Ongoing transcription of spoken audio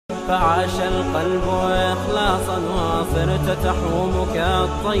فعاش القلب إخلاصا وصرت تحوم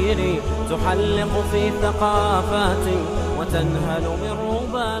كالطير تحلق في ثقافات وتنهل من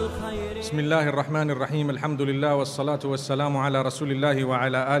ربى الخير. بسم الله الرحمن الرحيم. الحمد لله والصلاة والسلام على رسول الله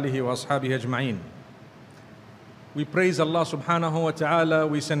وعلى آله وأصحابه أجمعين. We praise Allah subhanahu wa ta'ala.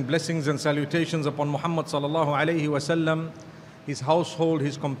 We send blessings and salutations upon Muhammad sallallahu alayhi wa sallam, his household,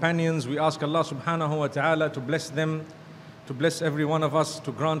 his companions. We ask Allah subhanahu wa ta'ala to bless them, to bless every one of us,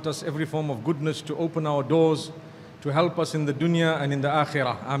 to grant us every form of goodness, to open our doors, to help us in the dunya and in the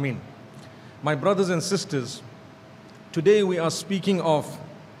akhirah. Ameen. My brothers and sisters, today we are speaking of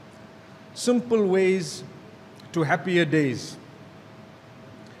simple ways to happier days.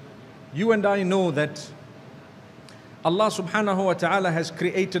 You and I know that Allah subhanahu wa ta'ala has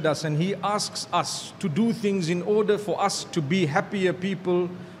created us and He asks us to do things in order for us to be happier people,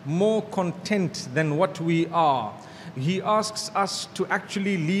 more content than what we are. He asks us to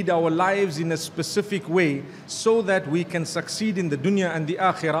actually lead our lives in a specific way so that we can succeed in the dunya and the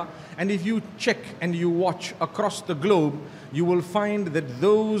akhirah. And if you check and you watch across the globe, you will find that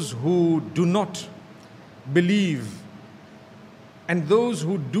those who do not believe and those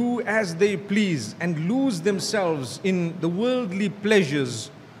who do as they please and lose themselves in the worldly pleasures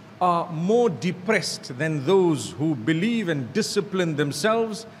are more depressed than those who believe and discipline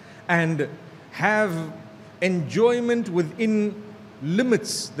themselves and have enjoyment within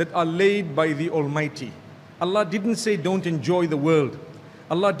limits that are laid by the Almighty. Allah didn't say don't enjoy the world.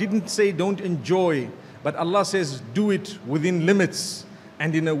 Allah didn't say don't enjoy, but Allah says do it within limits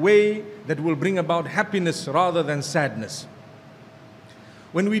and in a way that will bring about happiness rather than sadness.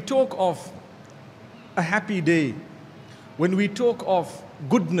 When we talk of a happy day, when we talk of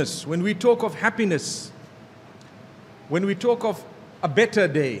goodness, when we talk of happiness, when we talk of a better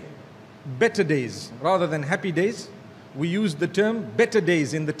day, better days rather than happy days, we use the term better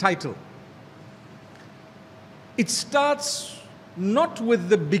days in the title. It starts not with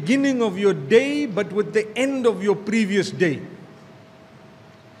the beginning of your day, but with the end of your previous day.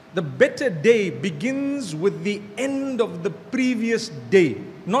 The better day begins with the end of the previous day,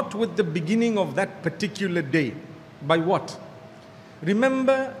 not with the beginning of that particular day. By what?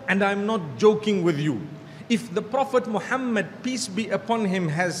 Remember, and I'm not joking with you, if the Prophet Muhammad, peace be upon him,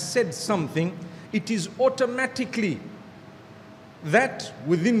 has said something, it is automatically that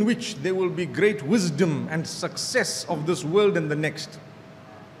within which there will be great wisdom and success of this world and the next.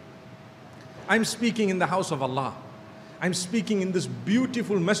 I'm speaking in the house of Allah. I'm speaking in this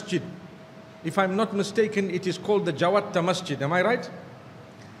beautiful masjid. If I'm not mistaken, it is called the Jawatta Masjid. Am I right?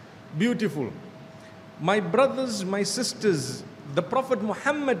 Beautiful. My brothers, my sisters, the Prophet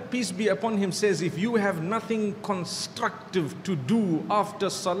Muhammad, peace be upon him, says, if you have nothing constructive to do after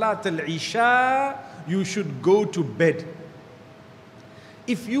Salat al-Isha, you should go to bed.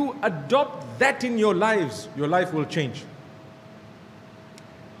 If you adopt that in your lives, your life will change.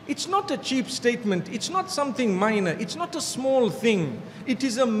 It's not a cheap statement. It's not something minor. It's not a small thing. It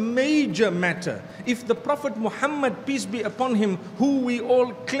is a major matter. If the Prophet Muhammad, peace be upon him, who we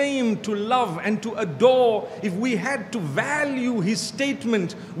all claim to love and to adore, if we had to value his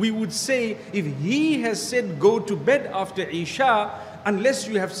statement, we would say, if he has said go to bed after Isha, unless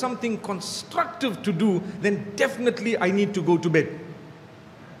you have something constructive to do, then definitely I need to go to bed.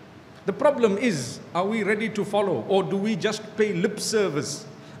 The problem is, are we ready to follow, or do we just pay lip service?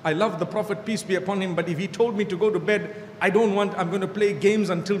 I love the Prophet, peace be upon him, but if he told me to go to bed, I don't want, I'm going to play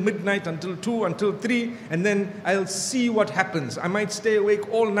games until midnight, until 2, until 3, and then I'll see what happens. I might stay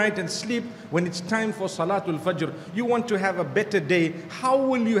awake all night and sleep when it's time for Salatul Fajr. You want to have a better day. How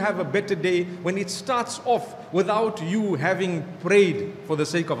will you have a better day when it starts off without you having prayed for the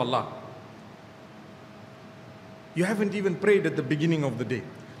sake of Allah? You haven't even prayed at the beginning of the day.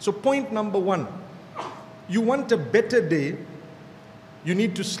 So point number 1, you want a better day, you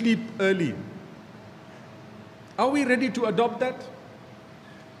need to sleep early. Are we ready to adopt that?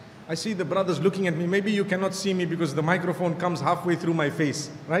 I see the brothers looking at me. Maybe you cannot see me because the microphone comes halfway through my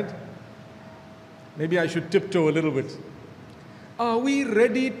face, right? Maybe I should tiptoe a little bit. Are we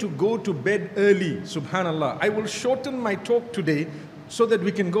ready to go to bed early? Subhanallah. I will shorten my talk today so that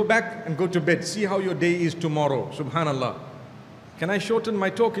we can go back and go to bed. See how your day is tomorrow. Subhanallah. Can I shorten my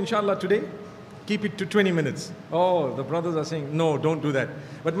talk, inshallah, today? Keep it to 20 minutes. Oh, the brothers are saying, no, don't do that.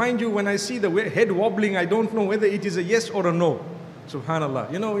 But mind you, when I see the head wobbling, I don't know whether it is a yes or a no.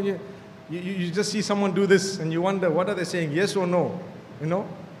 Subhanallah. You know, you just see someone do this and you wonder, what are they saying, yes or no? You know?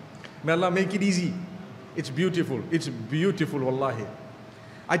 May Allah make it easy. It's beautiful. It's beautiful, wallahi.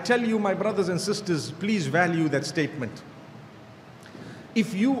 I tell you, my brothers and sisters, please value that statement.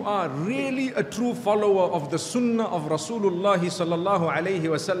 If you are really a true follower of the sunnah of Rasulullah sallallahu alayhi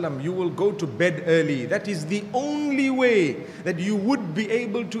wasallam, you will go to bed early. That is the only way that you would be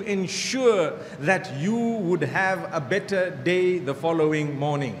able to ensure that you would have a better day the following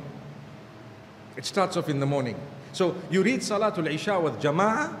morning. It starts off in the morning. So you read Salatul Isha with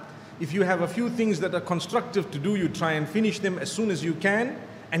Jama'ah. If you have a few things that are constructive to do, you try and finish them as soon as you can,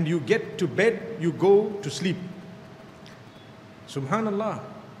 and you get to bed, you go to sleep. Subhanallah.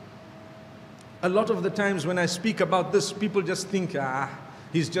 A lot of the times when I speak about this, people just think,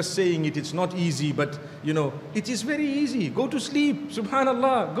 he's just saying it, it's not easy, but it is very easy. Go to sleep,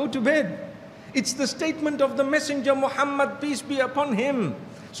 subhanallah, go to bed. It's the statement of the Messenger Muhammad, peace be upon him.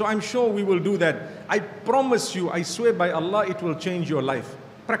 So I'm sure we will do that. I promise you, I swear by Allah, it will change your life.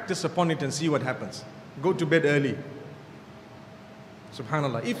 Practice upon it and see what happens. Go to bed early.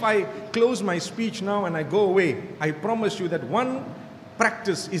 Subhanallah. If I close my speech now and I go away, I promise you that one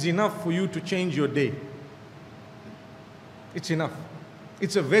practice is enough for you to change your day. It's enough.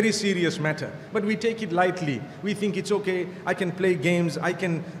 It's a very serious matter. But we take it lightly. We think it's okay, I can play games, I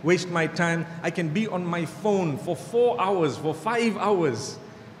can waste my time, I can be on my phone for 4 hours, for 5 hours,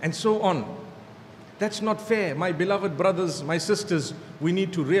 and so on. That's not fair. My beloved brothers, my sisters, we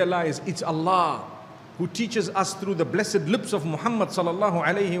need to realize it's Allah who teaches us through the blessed lips of Muhammad sallallahu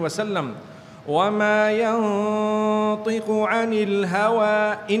alayhi wasallam. وَمَا يَنطِقُ عَنِ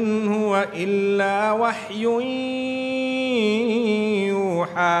الْهَوَىٰ إِنْ هُوَ إِلَّا وَحْيٌ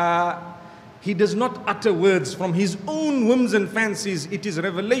يُوحَىٰ. He does not utter words from his own whims and fancies. It is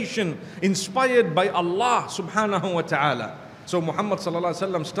revelation inspired by Allah subhanahu wa ta'ala. So Muhammad sallallahu alaihi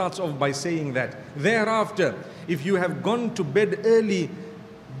wasallam starts off by saying that. Thereafter, if you have gone to bed early,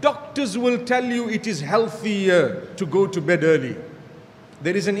 doctors will tell you it is healthier to go to bed early.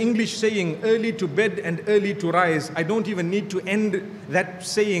 There is an English saying, early to bed and early to rise. I don't even need to end that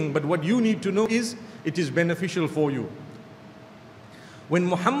saying, but what you need to know is, it is beneficial for you. When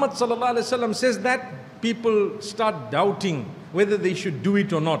Muhammad sallallahu alaihi wasallam says that, people start doubting whether they should do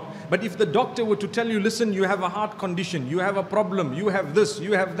it or not. But if the doctor were to tell you, listen, you have a heart condition, you have a problem, you have this,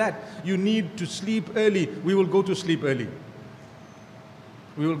 you have that, you need to sleep early, we will go to sleep early.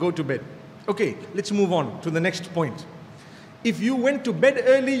 We will go to bed. Okay, let's move on to the next point. If you went to bed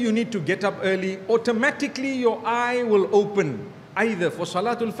early, you need to get up early. Automatically your eye will open either for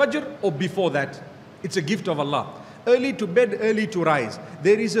Salatul Fajr or before that. It's a gift of Allah. Early to bed, early to rise.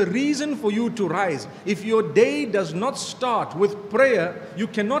 There is a reason for you to rise. If your day does not start with prayer, you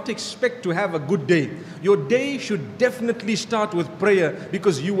cannot expect to have a good day. Your day should definitely start with prayer,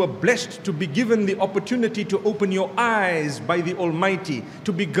 because you were blessed to be given the opportunity to open your eyes by the Almighty,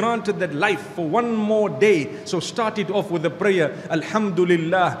 to be granted that life for one more day. So start it off with a prayer.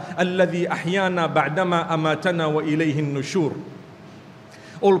 Alhamdulillah, alladhi ahyana ba'dama amatana wa ilayhin nushur.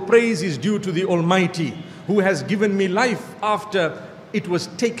 All praise is due to the Almighty, who has given me life after it was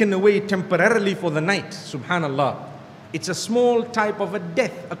taken away temporarily for the night. Subhanallah. It's a small type of a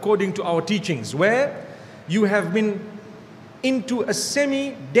death according to our teachings, where you have been into a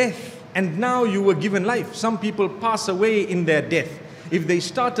semi-death and now you were given life. Some people pass away in their death. If they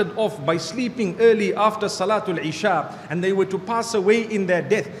started off by sleeping early after Salatul Isha and they were to pass away in their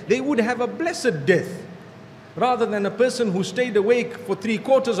death, they would have a blessed death, rather than a person who stayed awake for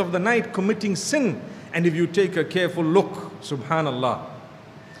 3/4 of the night committing sin. And if you take a careful look, subhanallah,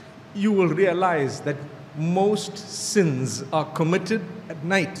 you will realize that most sins are committed at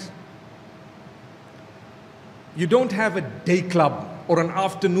night. You don't have a day club or an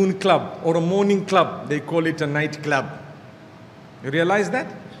afternoon club or a morning club. They call it a night club. You realize that?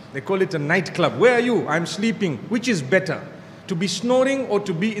 They call it a night club. Where are you? I'm sleeping. Which is better? To be snoring or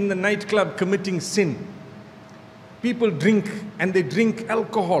to be in the nightclub committing sin? People drink, and they drink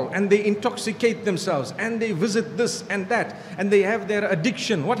alcohol, and they intoxicate themselves, and they visit this and that, and they have their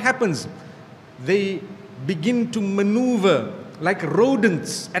addiction. What happens? They begin to maneuver like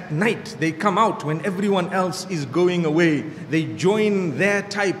rodents at night. They come out when everyone else is going away. They join their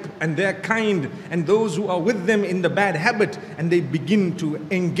type and their kind and those who are with them in the bad habit, and they begin to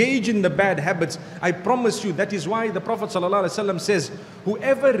engage in the bad habits. I promise you, that is why the Prophet ﷺ says,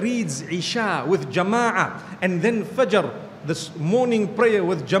 whoever reads Isha with Jama'ah and then Fajr, this morning prayer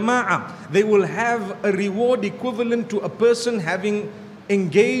with Jama'ah, they will have a reward equivalent to a person having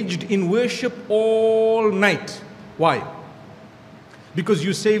engaged in worship all night. Why? Because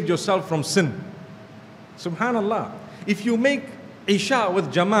you saved yourself from sin. Subhanallah. If you make Isha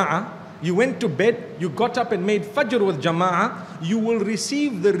with Jama'ah, you went to bed, you got up and made Fajr with Jama'ah, you will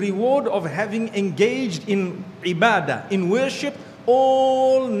receive the reward of having engaged in ibadah, in worship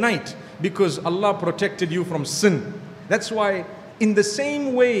all night, because Allah protected you from sin. That's why In the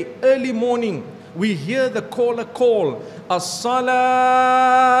same way, early morning, we hear the caller call, As-salatu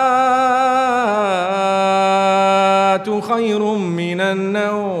khayrum minan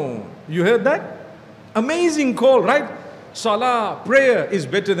nawm. You heard that? Amazing call, right? Salah, prayer is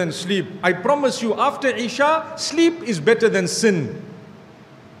better than sleep. I promise you, after Isha, sleep is better than sin.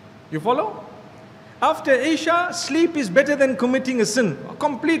 You follow? After Isha, sleep is better than committing a sin.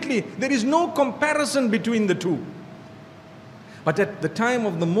 Completely. There is no comparison between the two. But at the time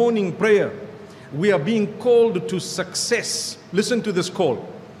of the morning prayer, we are being called to success. Listen to this call.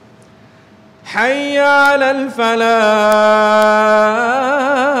 Hayya al-falah.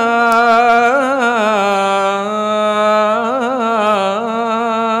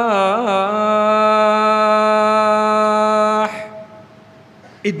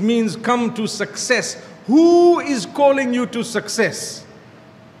 It means come to success. Who is calling you to success?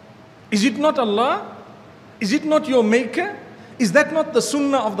 Is it not Allah? Is it not your maker? Is that not the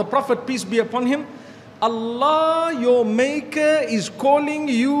sunnah of the Prophet, peace be upon him? Allah, your maker, is calling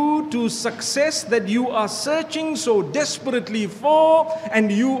you to success that you are searching so desperately for,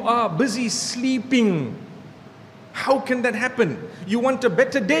 and you are busy sleeping. How can that happen? You want a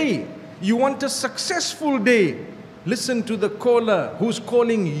better day. You want a successful day. Listen to the caller who's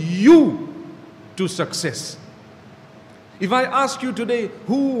calling you to success. If I ask you today,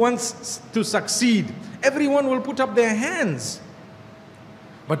 who wants to succeed? Everyone will put up their hands.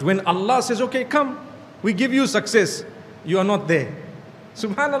 But when Allah says, okay, come, we give you success, you are not there.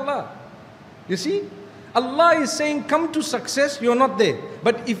 Subhanallah. You see? Allah is saying, come to success, you are not there.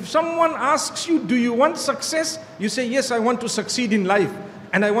 But if someone asks you, do you want success? You say, yes, I want to succeed in life.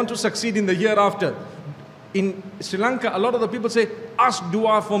 And I want to succeed in the hereafter. In Sri Lanka, a lot of the people say, ask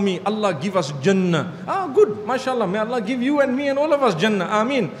dua for me, Allah give us Jannah. Ah, good, mashallah, may Allah give you and me and all of us Jannah,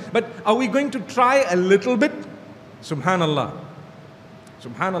 Ameen. But are we going to try a little bit? Subhanallah.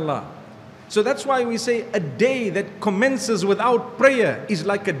 Subhanallah. So that's why we say a day that commences without prayer is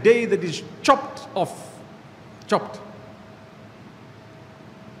like a day that is chopped off. Chopped.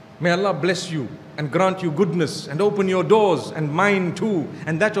 May Allah bless you and grant you goodness and open your doors and mine too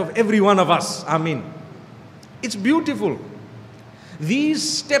and that of every one of us. Ameen. It's beautiful. These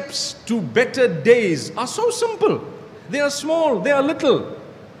steps to better days are so simple. They are small, they are little.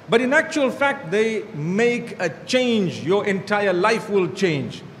 But in actual fact, they make a change. Your entire life will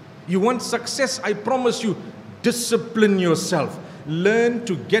change. You want success, I promise you, discipline yourself. Learn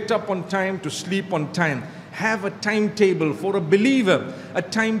to get up on time, to sleep on time. Have a timetable. For a believer, a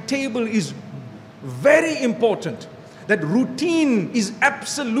timetable is very important. That routine is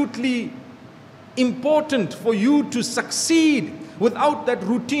absolutely important for you to succeed. Without that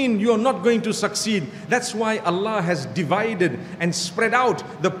routine, you are not going to succeed. That's why Allah has divided and spread out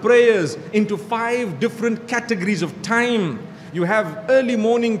the prayers into 5 different categories of time. You have early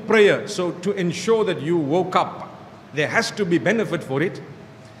morning prayer, so to ensure that you woke up, there has to be benefit for it.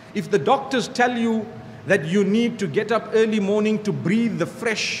 If the doctors tell you that you need to get up early morning to breathe the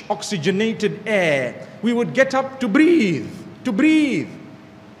fresh oxygenated air, we would get up to breathe, to breathe.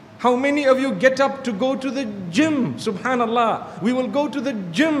 How many of you get up to go to the gym? Subhanallah. We will go to the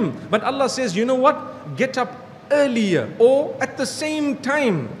gym. But Allah says, you know what? Get up earlier or at the same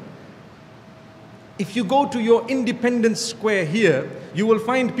time. If you go to your Independence Square here, you will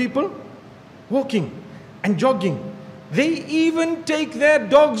find people walking and jogging. They even take their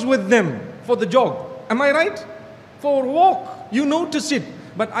dogs with them for the jog. Am I right? For a walk. You notice it.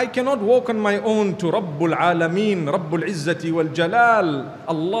 But I cannot walk on my own to Rabbul Alameen, Rabbul Izzati wal Jalal,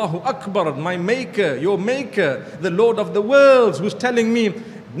 Allahu Akbar, my maker, your maker, the Lord of the worlds, who's telling me,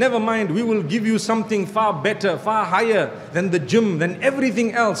 never mind, we will give you something far better, far higher than the gym, than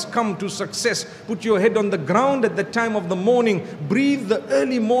everything else. Come to success. Put your head on the ground at the time of the morning. Breathe the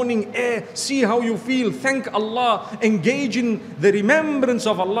early morning air. See how you feel. Thank Allah. Engage in the remembrance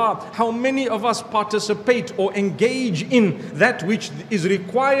of Allah. How many of us participate or engage in that which is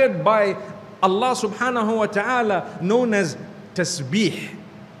required by Allah subhanahu wa ta'ala, known as tasbih?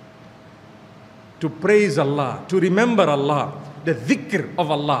 To praise Allah, to remember Allah. The dhikr of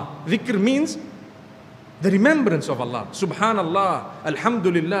Allah. Dhikr means the remembrance of Allah. Subhanallah,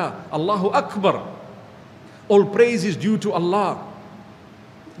 Alhamdulillah, Allahu Akbar. All praise is due to Allah.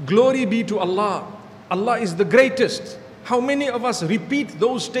 Glory be to Allah. Allah is the greatest. How many of us repeat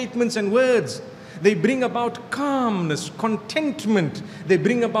those statements and words? They bring about calmness, contentment. They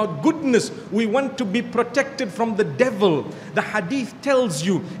bring about goodness. We want to be protected from the devil. The hadith tells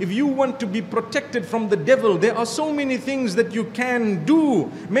you, if you want to be protected from the devil, there are so many things that you can do.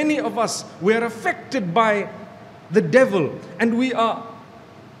 Many of us, we are affected by the devil. And we are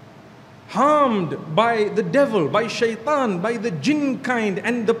harmed by the devil, by shaitan, by the jinn kind,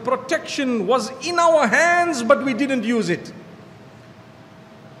 and the protection was in our hands, but we didn't use it.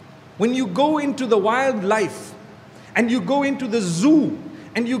 When you go into the wildlife, and you go into the zoo,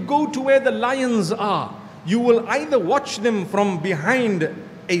 and you go to where the lions are, you will either watch them from behind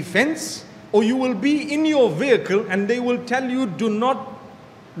a fence, or you will be in your vehicle and they will tell you, do not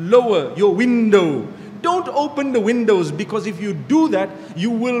lower your window. Don't open the windows, because if you do that, you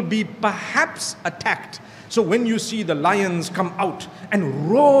will be perhaps attacked. So when you see the lions come out and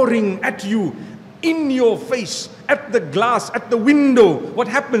roaring at you, in your face, at the glass, at the window, what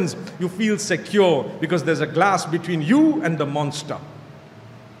happens? You feel secure because there's a glass between you and the monster.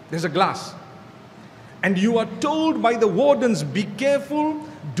 There's a glass. And you are told by the wardens, be careful,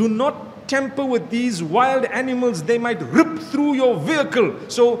 do not tamper with these wild animals, they might rip through your vehicle.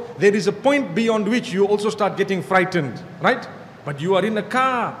 So there is a point beyond which you also start getting frightened, right? But you are in a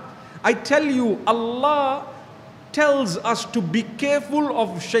car. I tell you, Allah tells us to be careful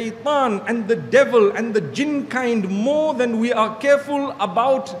of shaitan and the devil and the jinn kind more than we are careful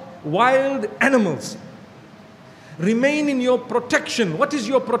about wild animals. Remain in your protection. What is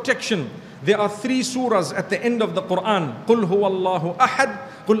your protection? There are 3 surahs at the end of the Quran. قُلْ هُوَ اللَّهُ أَحَدٌ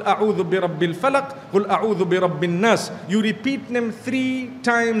قُلْ أَعُوذُ بِرَبِّ الْفَلَقِ قُلْ أَعُوذُ بِرَبِّ النَّاسِ. You repeat them 3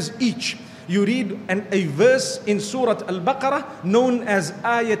 times each. You read a verse in Surah Al-Baqarah known as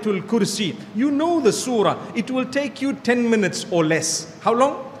Ayatul Kursi. You know the surah. It will take you 10 minutes or less. How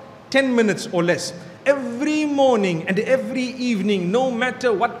long? 10 minutes or less. Every morning and every evening, no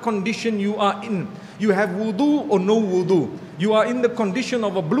matter what condition you are in, you have wudu or no wudu, you are in the condition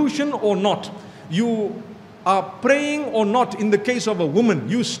of ablution or not, you are praying or not, in the case of a woman,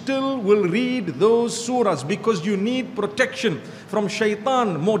 you still will read those surahs, because you need protection from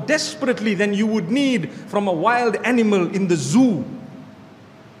shaitan more desperately than you would need from a wild animal in the zoo.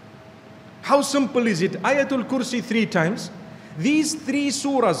 How simple is it? Ayatul Kursi 3 times, these 3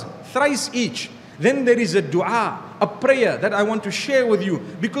 surahs thrice each. Then there is a dua, a prayer that I want to share with you,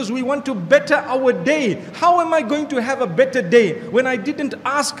 because we want to better our day. How am I going to have a better day when I didn't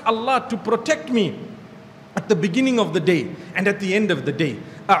ask Allah to protect me at the beginning of the day and at the end of the day?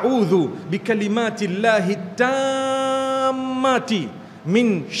 A'udhu bi kalimatillahi tammati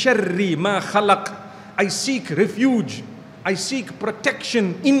min sharri ma khalaq. I seek refuge, I seek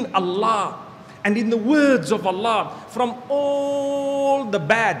protection in Allah and in the words of Allah from all the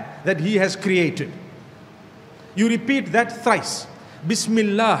bad that He has created. You repeat that thrice.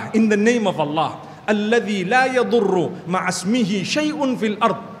 Bismillah, in the name of Allah. Alladhi la yadurru ma'asmihi shay'un fil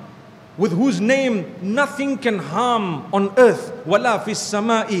ard. With whose name nothing can harm on earth, wala fis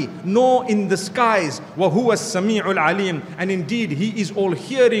sama'i, nor in the skies, wa huwa as-sami'ul alim, and indeed He is all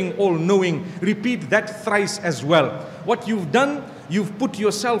hearing, all knowing. Repeat that thrice as well. What you've done, you've put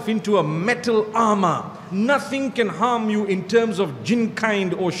yourself into a metal armor. Nothing can harm you in terms of jinn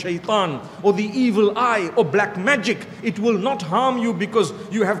kind or shaitan or the evil eye or black magic. It will not harm you because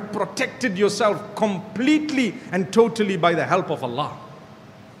you have protected yourself completely and totally by the help of Allah.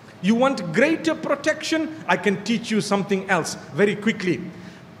 You want greater protection? I can teach you something else very quickly.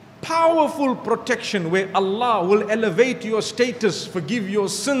 Powerful protection where Allah will elevate your status, forgive your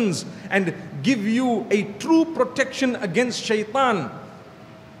sins, and give you a true protection against shaitan.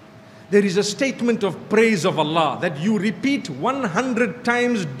 There is a statement of praise of Allah that you repeat 100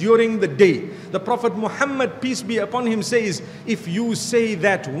 times during the day. The Prophet Muhammad, peace be upon him, says, if you say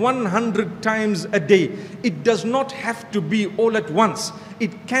that 100 times a day, it does not have to be all at once.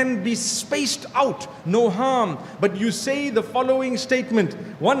 It can be spaced out, no harm. But you say the following statement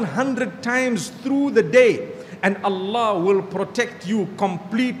 100 times through the day, and Allah will protect you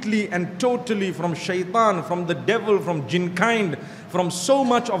completely and totally from shaitan, from the devil, from jinn kind, from so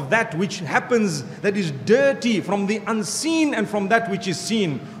much of that which happens that is dirty, from the unseen and from that which is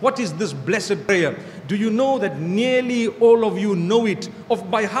seen. What is this blessed prayer? Do you know that nearly all of you know it off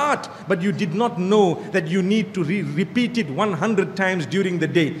by heart, but you did not know that you need to repeat it 100 times during the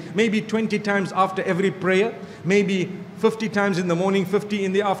day? Maybe 20 times after every prayer, maybe 50 times in the morning, 50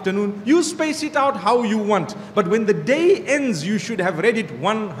 in the afternoon. You space it out how you want. But when the day ends, you should have read it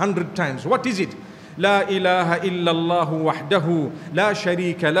 100 times. What is it? لا إله إلا الله وحده لا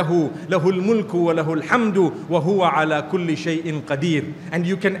شريك له له الملك وله الحمد وهو على كل شيء قدير. And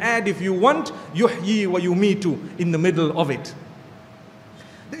you can add, if you want, يحيي ويميت in the middle of it.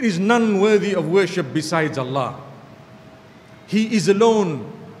 There is none worthy of worship besides Allah. He is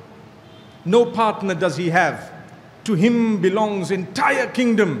alone. No partner does He have. To Him belongs entire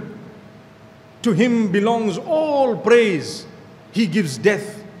kingdom. To Him belongs all praise. He gives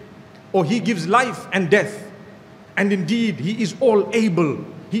death, or He gives life and death. And indeed, He is all able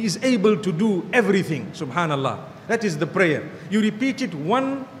He is able to do everything. Subhanallah. That is the prayer. You repeat it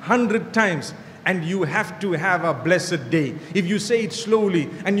 100 times and you have to have a blessed day. If you say it slowly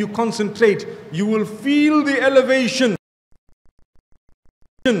and you concentrate, you will feel the elevation,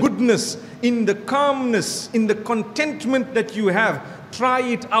 goodness, in the calmness, in the contentment that you have. Try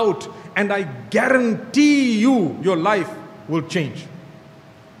it out and I guarantee you, your life will change.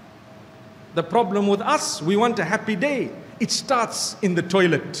 The problem with us, we want a happy day. It starts in the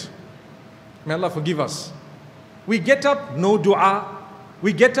toilet. May Allah forgive us. We get up, no dua.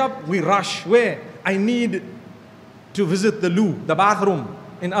 We get up, we rush. Where? I need to visit the loo, the bathroom,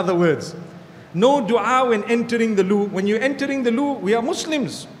 in other words. No dua when entering the loo. When you're entering the loo, we are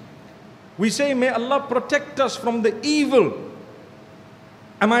Muslims. We say, may Allah protect us from the evil.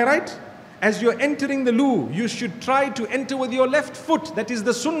 Am I right? As you're entering the loo, you should try to enter with your left foot. That is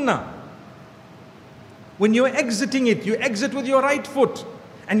the sunnah. When you're exiting it, you exit with your right foot.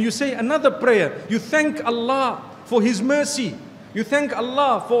 And you say another prayer. You thank Allah for His mercy. You thank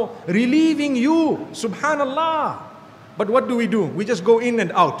Allah for relieving you. Subhanallah. But what do? We just go in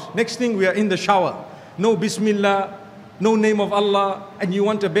and out. Next thing, we are in the shower. No Bismillah, no name of Allah, and you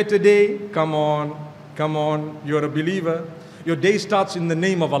want a better day? Come on, come on, you're a believer. Your day starts in the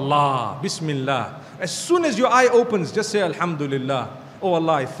name of Allah. Bismillah. As soon as your eye opens, just say Alhamdulillah. Oh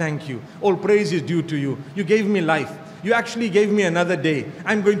Allah, I thank you. All praise is due to you. You gave me life. You actually gave me another day.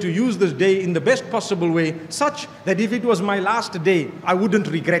 I'm going to use this day in the best possible way, such that if it was my last day, I wouldn't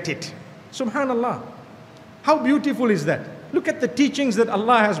regret it. Subhanallah. How beautiful is that? Look at the teachings that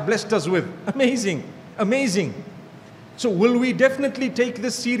Allah has blessed us with. Amazing, amazing. So will we definitely take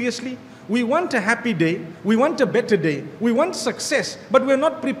this seriously? We want a happy day, we want a better day, we want success, but we're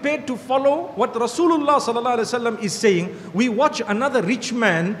not prepared to follow what Rasulullah sallallahu alaihi wasallam is saying. We watch another rich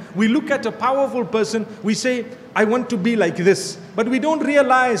man, we look at a powerful person, we say, I want to be like this. But we don't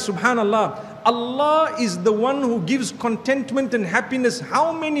realize, subhanallah, Allah is the one who gives contentment and happiness.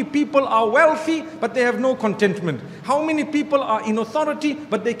 How many people are wealthy, but they have no contentment? How many people are in authority,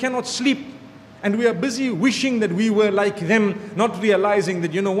 but they cannot sleep? And we are busy wishing that we were like them, not realizing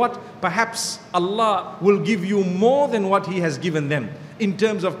that, you know what, perhaps Allah will give you more than what He has given them in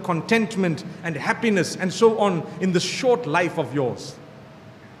terms of contentment and happiness and so on in the short life of yours.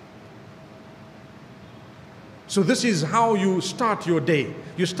 So this is how you start your day.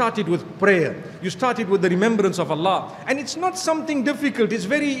 You start it with prayer. You start it with the remembrance of Allah. And it's not something difficult, it's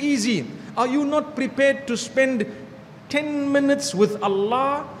very easy. Are you not prepared to spend 10 minutes with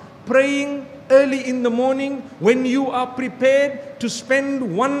Allah praying early in the morning, when you are prepared to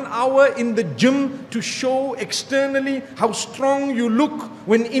spend 1 hour in the gym to show externally how strong you look,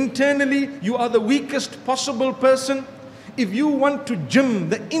 when internally you are the weakest possible person? If you want to gym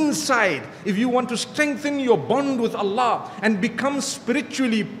the inside, if you want to strengthen your bond with Allah and become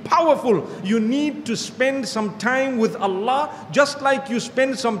spiritually powerful, you need to spend some time with Allah, just like you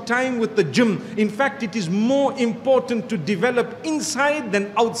spend some time with the gym. In fact, it is more important to develop inside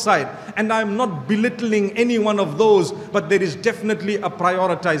than outside. And I'm not belittling any one of those, but there is definitely a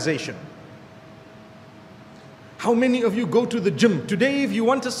prioritization. How many of you go to the gym? Today, if you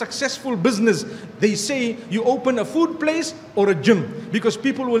want a successful business, they say you open a food place or a gym, because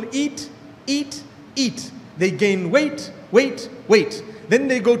people will eat, eat, eat. They gain weight, weight, weight. Then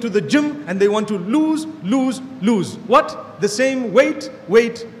they go to the gym and they want to lose, lose, lose. What? The same weight,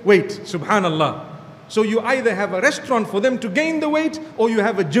 weight, weight. Subhanallah. So you either have a restaurant for them to gain the weight, or you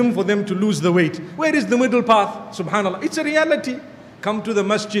have a gym for them to lose the weight. Where is the middle path? Subhanallah. It's a reality. Come to the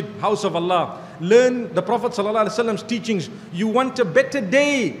masjid, house of Allah. Learn the Prophet ﷺ's teachings. You want a better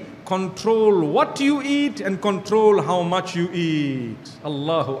day, control what you eat and control how much you eat.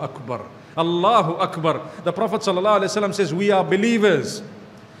 Allahu Akbar. Allahu Akbar. The Prophet ﷺ says, we are believers.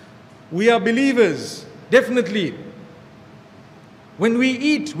 We are believers. Definitely. When we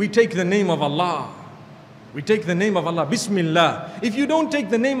eat, we take the name of Allah. We take the name of Allah, Bismillah. If you don't take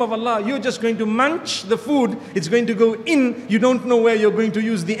the name of Allah, you're just going to munch the food. It's going to go in. You don't know where you're going to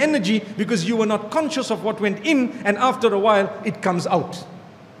use the energy because you were not conscious of what went in, and after a while, it comes out.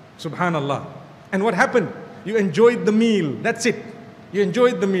 Subhanallah. And what happened? You enjoyed the meal. That's it. You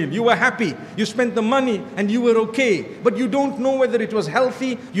enjoyed the meal. You were happy. You spent the money and you were okay. But you don't know whether it was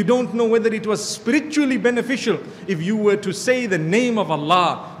healthy. You don't know whether it was spiritually beneficial. If you were to say the name of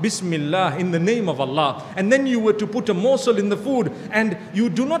Allah, Bismillah, in the name of Allah, and then you were to put a morsel in the food and you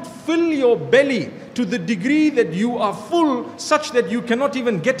do not fill your belly to the degree that you are full such that you cannot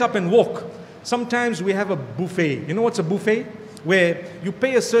even get up and walk. Sometimes we have a buffet. You know what's a buffet? Where you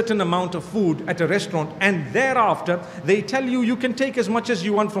pay a certain amount of food at a restaurant and thereafter they tell you you can take as much as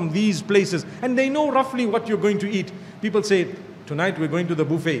you want from these places and they know roughly what you're going to eat. People say tonight we're going to the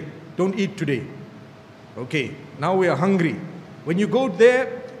buffet. Don't eat today. Okay, now we are hungry. When you go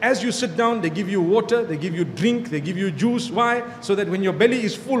there, as you sit down, they give you water, they give you drink, they give you juice. Why? So that when your belly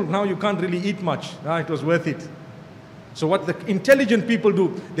is full, now you can't really eat much. It was worth it. So what the intelligent people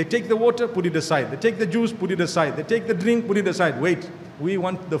do, they take the water, put it aside. They take the juice, put it aside. They take the drink, put it aside. Wait, we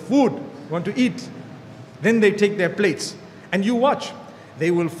want the food, we want to eat. Then they take their plates. And you watch. They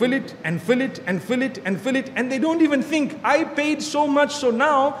will fill it and fill it and fill it and fill it, and they don't even think, I paid so much, so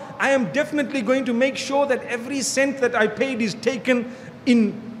now I am definitely going to make sure that every cent that I paid is taken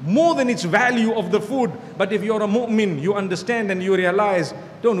in more than its value of the food. But if you're a mu'min, you understand and you realize,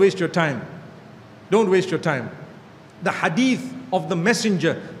 don't waste your time. Don't waste your time. The hadith of the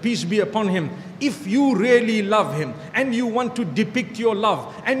messenger, peace be upon him, if you really love him and you want to depict your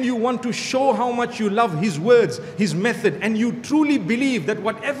love and you want to show how much you love his words, his method, and you truly believe that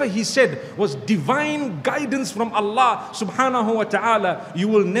whatever he said was divine guidance from Allah subhanahu wa ta'ala, you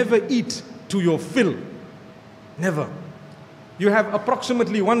will never eat to your fill. Never. You have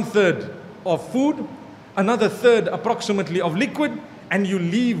approximately 1/3 of food, another third approximately of liquid, and you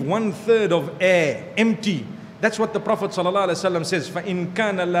leave 1/3 of air empty. That's what the Prophet ﷺ says. فَإِنْ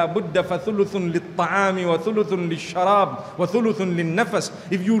كَانَ لَا بُدَّ فَثُلُثٌ لِلطَّعَامِ وَثُلُثٌ لِلشَّرَابِ وَثُلُثٌ لِلنَّفَسِ.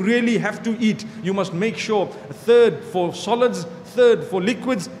 If you really have to eat, you must make sure 1/3 for solids, 1/3 for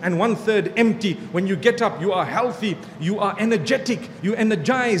liquids, and 1/3 empty. When you get up, you are healthy, you are energetic, you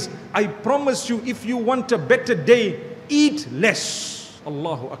energize. I promise you, if you want a better day, eat less.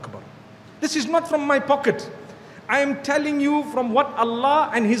 Allahu Akbar. This is not from my pocket. I am telling you from what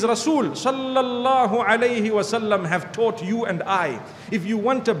Allah and His Rasul sallallahu alayhi wasallam have taught you and I. If you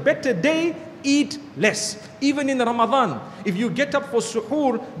want a better day, eat less. Even in Ramadan, if you get up for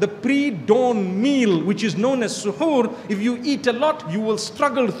suhoor, the pre-dawn meal, which is known as suhoor, if you eat a lot, you will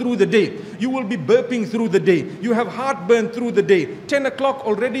struggle through the day. You will be burping through the day. You have heartburn through the day. 10 o'clock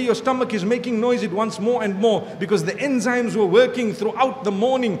already your stomach is making noise, it wants more and more because the enzymes were working throughout the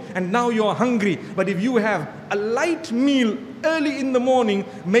morning and now you are hungry. But if you have a light meal early in the morning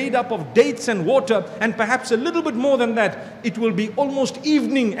made up of dates and water and perhaps a little bit more than that, it will be almost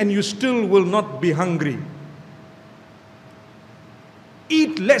evening and you still will not be hungry.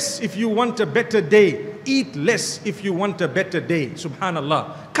 Eat less if you want a better day. Eat less if you want a better day.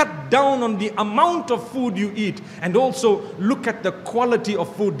 Subhanallah. Cut down on the amount of food you eat and also look at the quality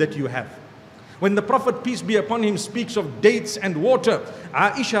of food that you have. When the Prophet, peace be upon him, speaks of dates and water,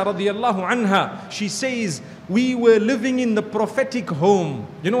 Aisha radiallahu anha, she says, we were living in the prophetic home.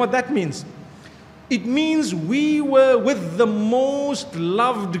 You know what that means? It means we were with the most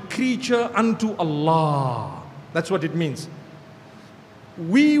loved creature unto Allah. That's what it means.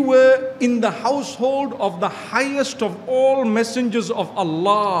 We were in the household of the highest of all messengers of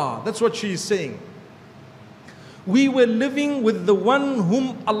Allah. That's what she is saying. We were living with the one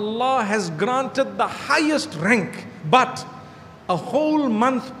whom Allah has granted the highest rank. But a whole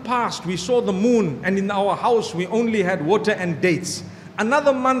month passed, we saw the moon, and in our house we only had water and dates.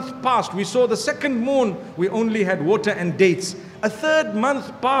 Another month passed, we saw the second moon, we only had water and dates. A third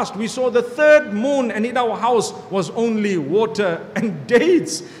month passed, we saw the third moon, and in our house was only water and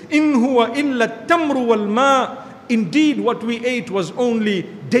dates. In huwa illa tamru wal ma. Indeed, what we ate was only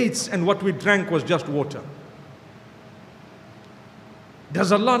dates, and what we drank was just water.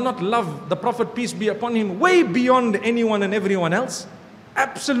 Does Allah not love the Prophet, peace be upon him, way beyond anyone and everyone else?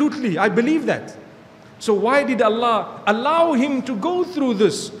 Absolutely, I believe that. So why did Allah allow him to go through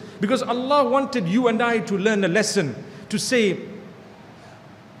this? Because Allah wanted you and I to learn a lesson, to say,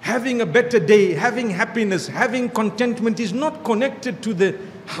 having a better day, having happiness, having contentment is not connected to the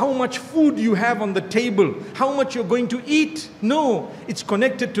how much food you have on the table, how much you're going to eat. No, it's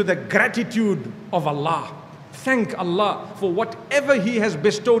connected to the gratitude of Allah. Thank Allah for whatever He has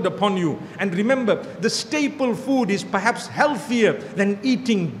bestowed upon you. And remember, the staple food is perhaps healthier than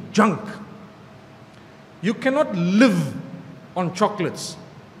eating junk. You cannot live on chocolates.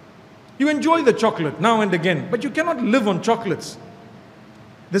 You enjoy the chocolate now and again, but you cannot live on chocolates.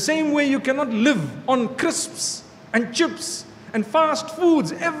 The same way you cannot live on crisps and chips and fast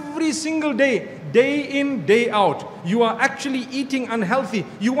foods every single day, day in, day out. You are actually eating unhealthy.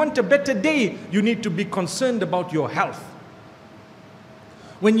 You want a better day, you need to be concerned about your health.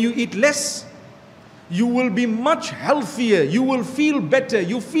 When you eat less, you will be much healthier. You will feel better.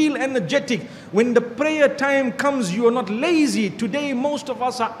 You feel energetic. When the prayer time comes, you are not lazy. Today, most of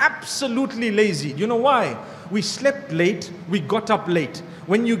us are absolutely lazy. You know why? We slept late, we got up late.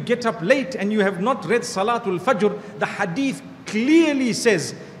 When you get up late and you have not read Salatul Fajr, the hadith clearly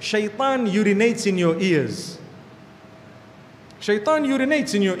says, Shaitan urinates in your ears. Shaitan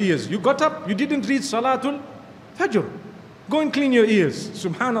urinates in your ears. You got up, you didn't read Salatul Fajr. Go and clean your ears.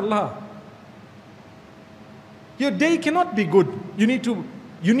 Subhanallah. Your day cannot be good. You need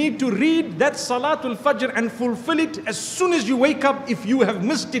to read that Salatul Fajr and fulfill it as soon as you wake up if you have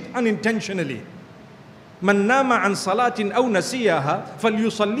missed it unintentionally. Man nama an salatin aw nasiyaha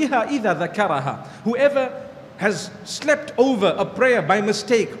falyusalliha idha dhakaraha. Whoever has slept over a prayer by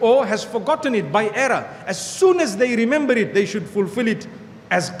mistake or has forgotten it by error, as soon as they remember it, they should fulfill it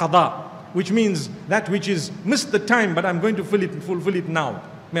as qada, which means that which is missed the time, but I'm going to fulfill it now.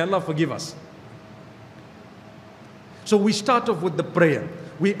 May Allah forgive us. So we start off with the prayer.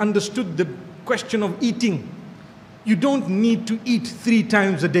 We understood the question of eating. You don't need to eat 3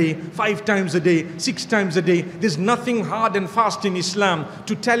 times a day, 5 times a day, 6 times a day. There's nothing hard and fast in Islam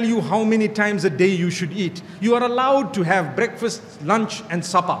to tell you how many times a day you should eat. You are allowed to have breakfast, lunch and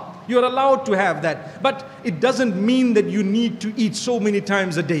supper. You are allowed to have that. But it doesn't mean that you need to eat so many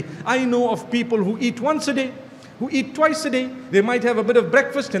times a day. I know of people who eat once a day, who eat twice a day. They might have a bit of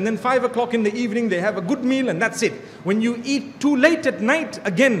breakfast and then 5 o'clock in the evening they have a good meal and that's it. When you eat too late at night,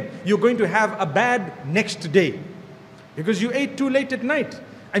 again, you're going to have a bad next day. Because you ate too late at night.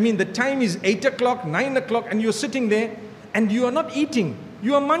 I mean, the time is 8 o'clock, 9 o'clock, and you're sitting there and you are not eating.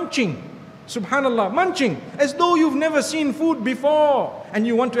 You are munching. Subhanallah, munching. As though you've never seen food before. And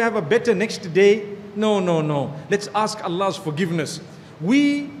you want to have a better next day. No, no, no. Let's ask Allah's forgiveness.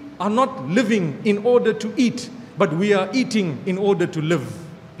 We are not living in order to eat, but we are eating in order to live.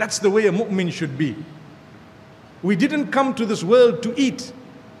 That's the way a mu'min should be. We didn't come to this world to eat.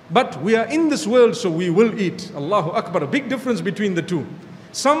 But we are in this world, so we will eat. Allahu Akbar. A big difference between the two.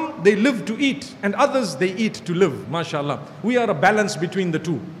 Some, they live to eat, and others, they eat to live. MashaAllah. We are a balance between the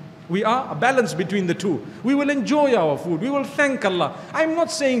two. We are a balance between the two. We will enjoy our food. We will thank Allah. I'm not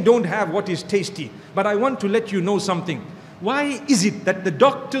saying don't have what is tasty, but I want to let you know something. Why is it that the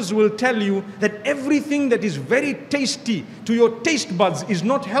doctors will tell you that everything that is very tasty to your taste buds is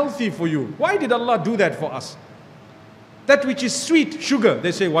not healthy for you? Why did Allah do that for us? That which is sweet, sugar,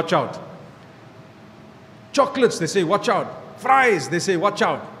 they say watch out. Chocolates, they say watch out. Fries, they say watch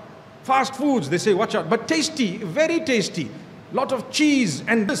out. Fast foods, they say watch out. But tasty, very tasty. Lot of cheese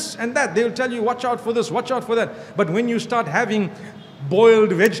and this and that. They'll tell you watch out for this, watch out for that. But when you start having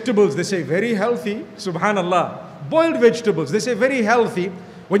boiled vegetables, they say very healthy. Subhanallah. Boiled vegetables, they say very healthy.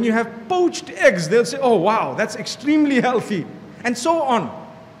 When you have poached eggs, they'll say, oh wow, that's extremely healthy. And so on.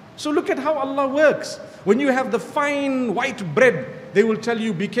 So look at how Allah works. When you have the fine white bread, they will tell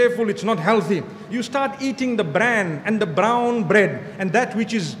you, be careful, it's not healthy. You start eating the bran and the brown bread and that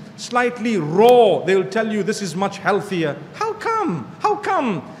which is slightly raw, they will tell you this is much healthier. How come? How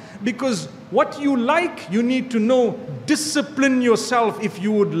come? Because what you like, you need to know, discipline yourself if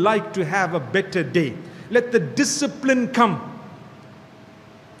you would like to have a better day. Let the discipline come.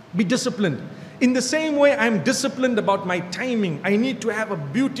 Be disciplined. In the same way, I'm disciplined about my timing. I need to have a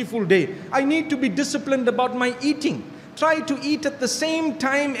beautiful day. I need to be disciplined about my eating. Try to eat at the same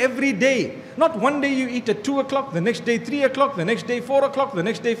time every day. Not one day you eat at 2 o'clock, the next day 3 o'clock, the next day 4 o'clock, the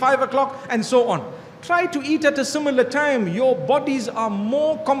next day 5 o'clock, and so on. Try to eat at a similar time. Your bodies are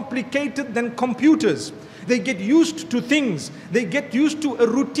more complicated than computers. They get used to things. They get used to a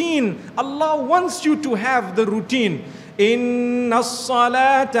routine. Allah wants you to have the routine. إن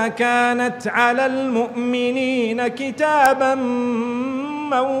الصلاة كانت على المؤمنين كتابا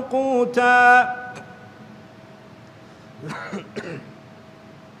موقوتا.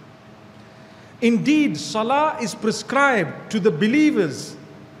 Indeed, salah is prescribed to the believers,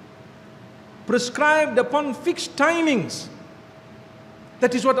 prescribed upon fixed timings.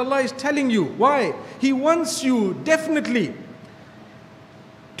 That is what Allah is telling you. Why? He wants you definitely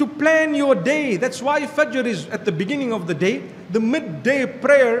to plan your day. That's why Fajr is at the beginning of the day. The midday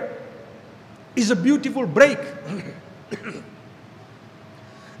prayer is a beautiful break.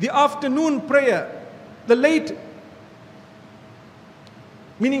 The afternoon prayer, the late,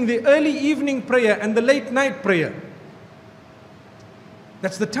 meaning the early evening prayer and the late night prayer.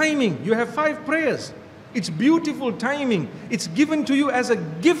 That's the timing. You have 5 prayers. It's beautiful timing. It's given to you as a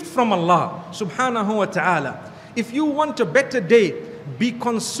gift from Allah subhanahu wa ta'ala. If you want a better day, be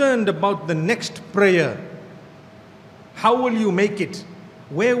concerned about the next prayer. How will you make it?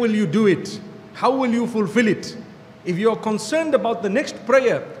 Where will you do it? How will you fulfill it? If you are concerned about the next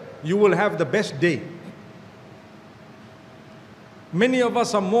prayer, you will have the best day. Many of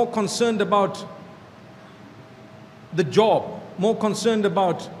us are more concerned about the job, more concerned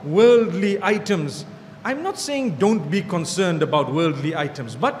about worldly items. I'm not saying don't be concerned about worldly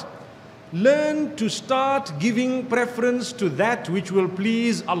items, but learn to start giving preference to that which will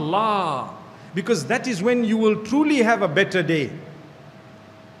please Allah, because that is when you will truly have a better day.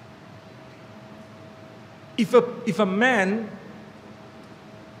 If a man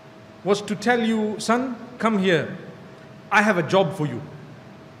was to tell you, son, come here, I have a job for you.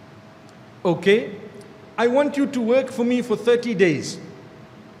 Okay, I want you to work for me for 30 days.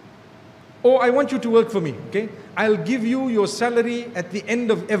 Or I want you to work for me, okay? I'll give you your salary at the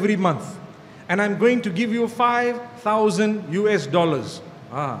end of every month. And I'm going to give you 5,000 US dollars.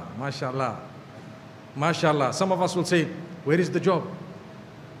 Ah, mashallah. Mashallah. Some of us will say, where is the job?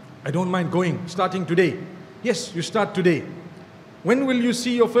 I don't mind going, starting today. Yes, you start today. When will you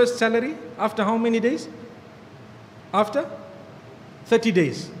see your first salary? After how many days? After 30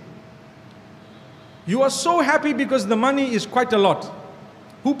 days. You are so happy because the money is quite a lot.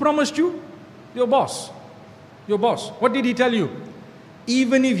 Who promised you? Your boss. Your boss. What did he tell you?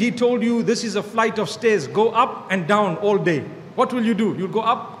 Even if he told you this is a flight of stairs, go up and down all day. What will you do? You'll go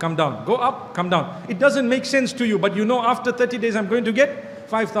up, come down. Go up, come down. It doesn't make sense to you, but you know after 30 days I'm going to get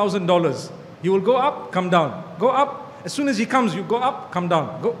 $5,000. You will go up, come down. Go up. As soon as he comes, you go up, come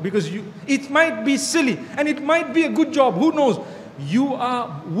down. Go, because it might be silly and it might be a good job. Who knows? You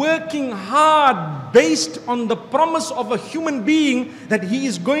are working hard based on the promise of a human being that he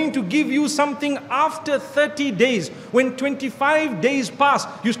is going to give you something after 30 days. When 25 days pass,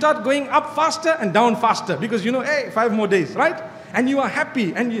 you start going up faster and down faster because you know, hey, 5 more days, right? And you are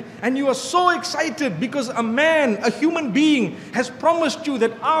happy and you are so excited because a man, a human being has promised you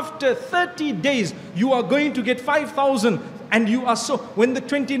that after 30 days you are going to get 5,000. And you are so, when the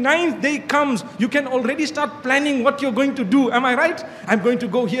 29th day comes, you can already start planning what you're going to do. Am I right? I'm going to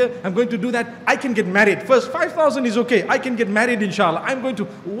go here, I'm going to do that. I can get married. First, 5,000 is okay. I can get married, inshallah. I'm going to,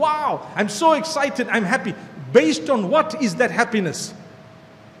 wow, I'm so excited, I'm happy. Based on what is that happiness?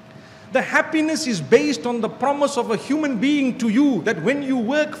 The happiness is based on the promise of a human being to you that when you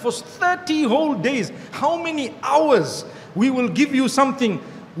work for 30 whole days, how many hours we will give you something.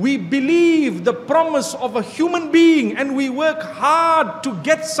 We believe the promise of a human being and we work hard to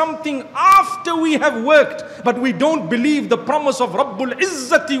get something after we have worked. But we don't believe the promise of Rabbul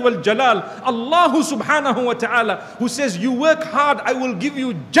Izzati wal Jalal, Allah subhanahu wa ta'ala, who says, you work hard, I will give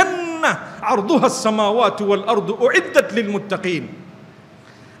you Jannah, arduha as-samawatu wal ardu u'iddat lil muttaqeen.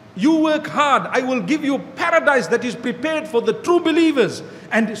 You work hard, I will give you paradise that is prepared for the true believers.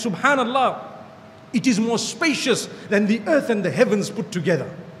 And subhanallah, it is more spacious than the earth and the heavens put together.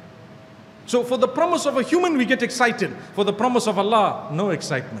 So for the promise of a human, we get excited. For the promise of Allah, no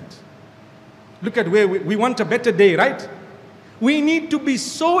excitement. Look at where we want a better day, right? We need to be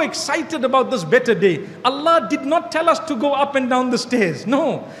so excited about this better day. Allah did not tell us to go up and down the stairs.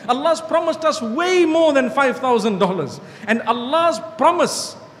 No. Allah's promised us way more than $5,000. And Allah's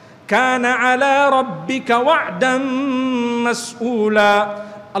promise, كَانَ عَلَىٰ رَبِّكَ وَعْدًا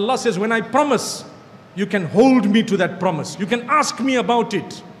مَسْئُولًا. Allah says, when I promise, you can hold me to that promise. You can ask me about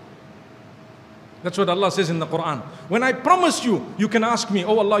it. That's what Allah says in the Quran. When I promise you, you can ask me.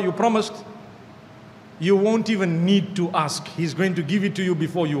 Oh Allah, you promised. You won't even need to ask. He's going to give it to you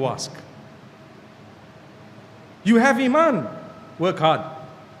before you ask. You have Iman. Work hard.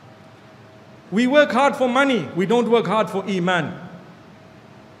 We work hard for money. We don't work hard for Iman.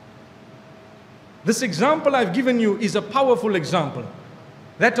 This example I've given you is a powerful example.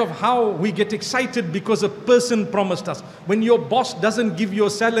 That of how we get excited because a person promised us. When your boss doesn't give your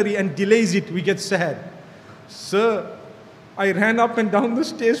salary and delays it, we get sad. Sir, I ran up and down the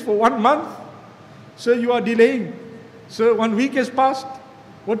stairs for 1 month. Sir, you are delaying. Sir, 1 week has passed.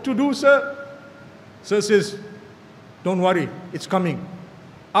 What to do, sir? Sir says, don't worry, it's coming.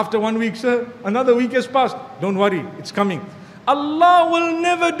 After 1 week, sir, another week has passed. Don't worry, it's coming. Allah will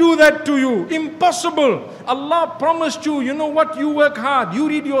never do that to you. Impossible. Allah promised you, you know what, you work hard, you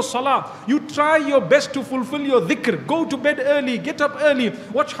read your salah, you try your best to fulfill your dhikr, go to bed early, get up early,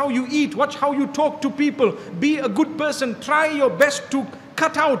 watch how you eat, watch how you talk to people, be a good person, try your best to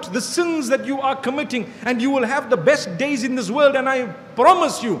cut out the sins that you are committing, and you will have the best days in this world. And I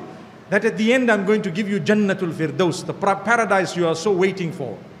promise you that at the end I'm going to give you Jannatul Firdaus, the paradise you are so waiting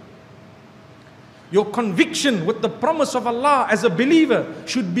for. Your conviction with the promise of Allah as a believer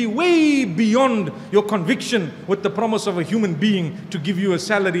should be way beyond your conviction with the promise of a human being to give you a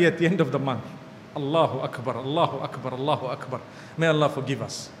salary at the end of the month. Allahu Akbar, Allahu Akbar, Allahu Akbar. May Allah forgive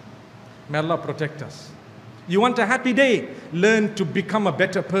us. May Allah protect us. You want a happy day? Learn to become a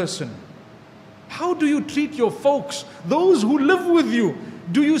better person. How do you treat your folks, those who live with you?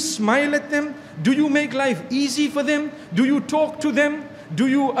 Do you smile at them? Do you make life easy for them? Do you talk to them? Do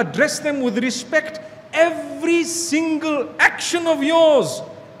you address them with respect? Every single action of yours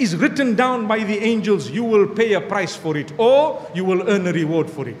is written down by the angels. You will pay a price for it, or you will earn a reward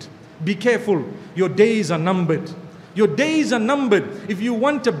for it. Be careful, your days are numbered. Your days are numbered. If you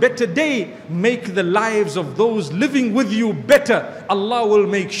want a better day, make the lives of those living with you better. Allah will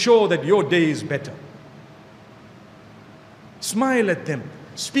make sure that your day is better. Smile at them,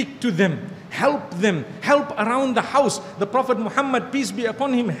 speak to them, help them, help around the house. The Prophet Muhammad, peace be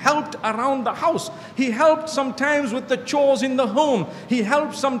upon him, helped around the house. He helped sometimes with the chores in the home. He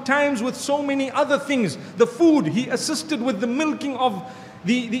helped sometimes with so many other things. The food, he assisted with the milking of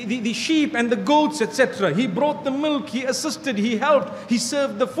the sheep and the goats, etc. He brought the milk, he assisted, he helped, he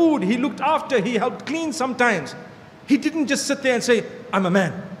served the food, he looked after, he helped clean sometimes. He didn't just sit there and say, I'm a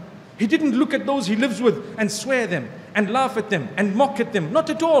man. He didn't look at those he lives with and swear them and laugh at them and mock at them.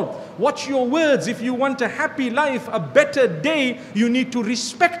 Not at all. Watch your words. If you want a happy life, a better day, you need to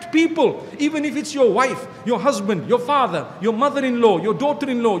respect people. Even if it's your wife, your husband, your father, your mother-in-law, your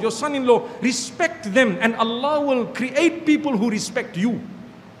daughter-in-law, your son-in-law. Respect them and Allah will create people who respect you.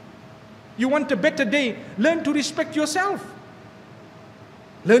 You want a better day, learn to respect yourself.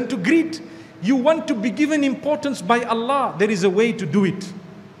 Learn to greet. You want to be given importance by Allah, there is a way to do it.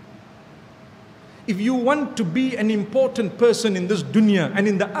 If you want to be an important person in this dunya and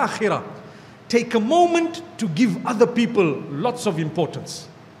in the akhirah, take a moment to give other people lots of importance.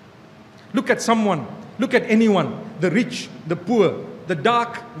 Look at someone, look at anyone, the rich, the poor, the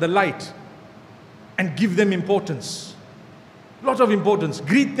dark, the light, and give them importance. Lot of importance.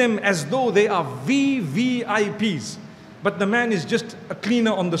 Greet them as though they are VVIPs. But the man is just a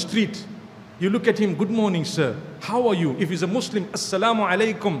cleaner on the street. You look at him, good morning, sir. How are you? If he's a Muslim, Assalamu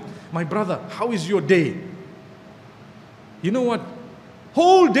alaikum. My brother, how is your day? You know what?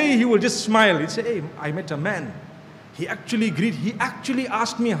 Whole day he will just smile. He'll say, hey, I met a man. He actually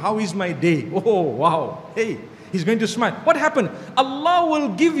asked me, how is my day? Oh, wow. Hey, he's going to smile. What happened? Allah will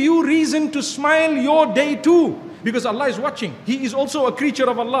give you reason to smile your day too. Because Allah is watching. He is also a creature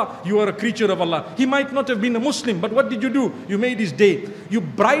of Allah. You are a creature of Allah. He might not have been a Muslim, but what did you do? You made his day. You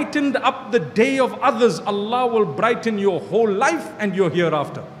brightened up the day of others. Allah will brighten your whole life and your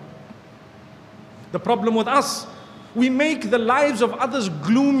hereafter. The problem with us, we make the lives of others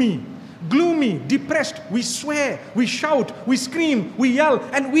gloomy, depressed. We swear, we shout, we scream, we yell,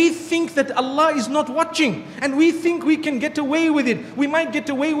 and we think that Allah is not watching, and we think we can get away with it. We might get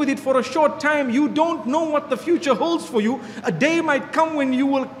away with it for a short time. You don't know what the future holds for you. A day might come when you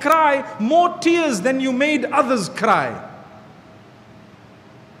will cry more tears than you made others cry.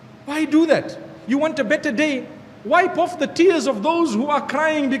 Why do that? You want a better day? Wipe off the tears of those who are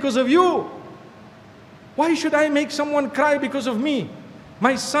crying because of you. Why should I make someone cry because of me?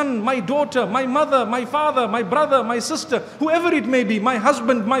 My son, my daughter, my mother, my father, my brother, my sister, whoever it may be, my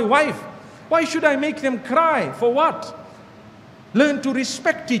husband, my wife. Why should I make them cry? For what? Learn to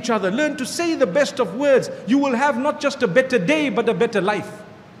respect each other. Learn to say the best of words. You will have not just a better day, but a better life.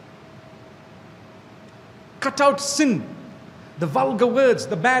 Cut out sin, the vulgar words,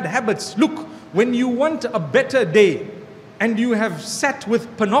 the bad habits. Look, when you want a better day and you have sat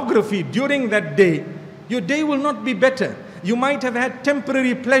with pornography during that day, your day will not be better. You might have had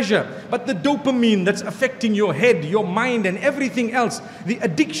temporary pleasure, but the dopamine that's affecting your head, your mind and everything else, the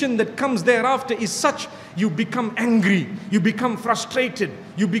addiction that comes thereafter is such, you become angry, you become frustrated,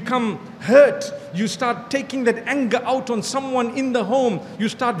 you become hurt, you start taking that anger out on someone in the home, you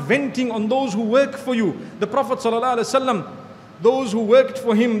start venting on those who work for you. The Prophet ﷺ, those who worked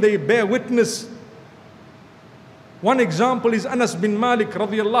for him, they bear witness. One example is Anas bin Malik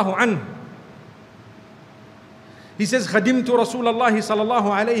radiyallahu anhu. He says, خدمت رسول الله صلى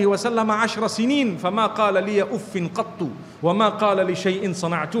الله عليه وسلم 10 سنين فما قال لي أف قط وما قال لشيء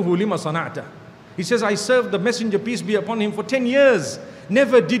صنعته لما صنعته. He says, I served the messenger, peace be upon him, for 10 years.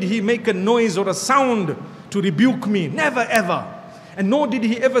 Never did he make a noise or a sound to rebuke me. Never ever. And nor did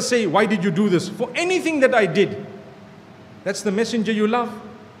he ever say, why did you do this? For anything that I did. That's the messenger you love.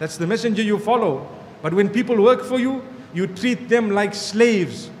 That's the messenger you follow. But when people work for you, you treat them like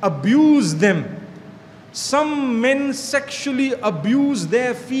slaves. Abuse them. Some men sexually abuse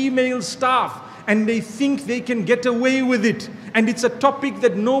their female staff and they think they can get away with it. And it's a topic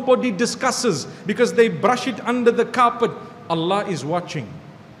that nobody discusses because they brush it under the carpet. Allah is watching.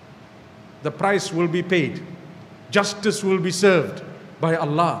 The price will be paid. Justice will be served by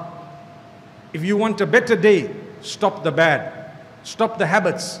Allah. If you want a better day, stop the bad. Stop the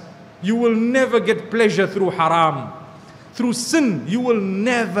habits. You will never get pleasure through haram. Through sin, you will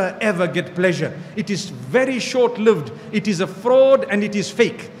never ever get pleasure. It is very short-lived. It is a fraud and it is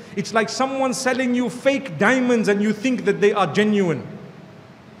fake. It's like someone selling you fake diamonds and you think that they are genuine.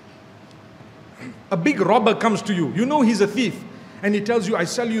 A big robber comes to you. You know he's a thief. And he tells you, I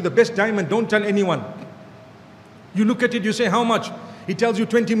sell you the best diamond, don't tell anyone. You look at it, you say, how much? He tells you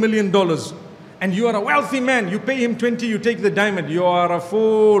 $20 million. and you are a wealthy man, you pay him 20, you take the diamond. You are a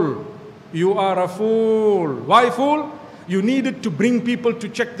fool. You are a fool. Why fool? You needed to bring people to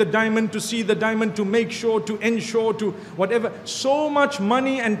check the diamond, to see the diamond, to make sure, to ensure, to whatever. So much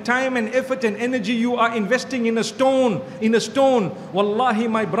money and time and effort and energy you are investing in a stone, Wallahi,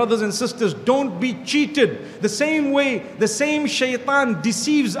 my brothers and sisters, don't be cheated. The same way, the same shaitan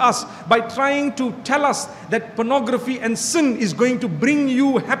deceives us by trying to tell us that pornography and sin is going to bring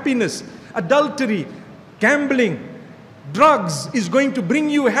you happiness. Adultery, gambling, drugs is going to bring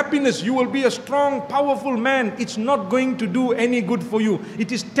you happiness. You will be a strong, powerful man. It's not going to do any good for you.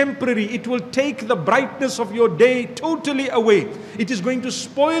 It is temporary. It will take the brightness of your day totally away. It is going to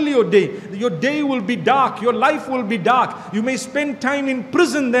spoil your day. Your day will be dark. Your life will be dark. You may spend time in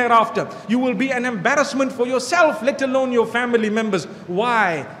prison thereafter. You will be an embarrassment for yourself, let alone your family members.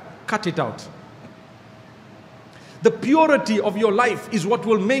 Why? Cut it out. The purity of your life is what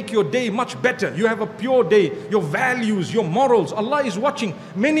will make your day much better. You have a pure day, your values, your morals. Allah is watching.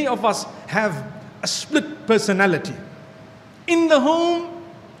 Many of us have a split personality. In the home,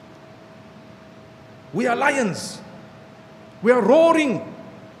 we are lions. We are roaring.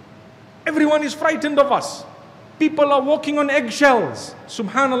 Everyone is frightened of us. People are walking on eggshells,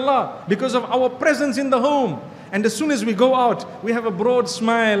 subhanallah, because of our presence in the home. And as soon as we go out, we have a broad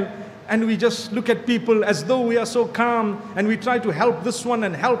smile, and we just look at people as though we are so calm, and we try to help this one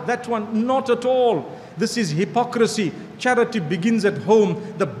and help that one. Not at all. This is hypocrisy. Charity begins at home.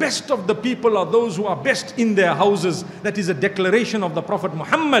 The best of the people are those who are best in their houses. That is a declaration of the Prophet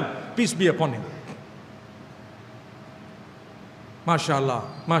Muhammad, peace be upon him. MashaAllah,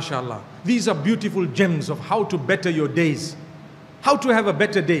 MashaAllah. These are beautiful gems of how to better your days. How to have a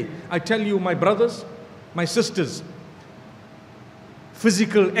better day. I tell you, my brothers, my sisters,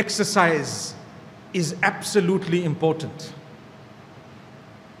 physical exercise is absolutely important.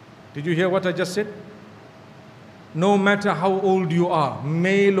 Did you hear what I just said? No matter how old you are,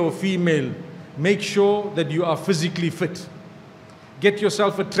 male or female, make sure that you are physically fit. Get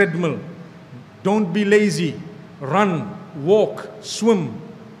yourself a treadmill. Don't be lazy. Run, walk, swim,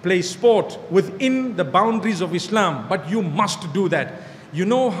 play sport within the boundaries of Islam, but you must do that. You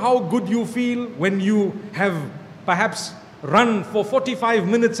know how good you feel when you have perhaps run for 45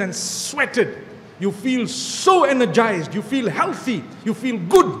 minutes and sweated. You feel so energized, you feel healthy, you feel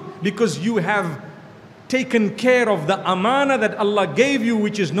good because you have taken care of the amana that Allah gave you,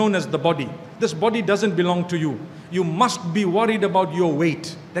 which is known as the body. This body doesn't belong to you. You must be worried about your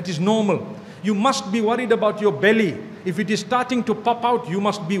weight. That is normal. You must be worried about your belly. If it is starting to pop out, you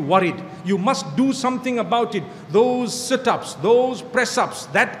must be worried. You must do something about it. Those sit-ups, those press-ups,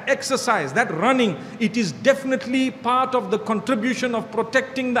 that exercise, that running, it is definitely part of the contribution of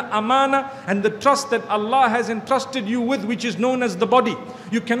protecting the amana and the trust that Allah has entrusted you with, which is known as the body.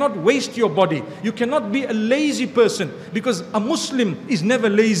 You cannot waste your body. You cannot be a lazy person, because a Muslim is never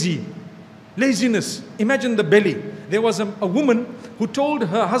lazy. Laziness. Imagine the belly. There was a woman who told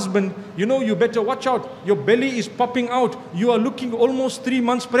her husband, you know, you better watch out. Your belly is popping out. You are looking almost 3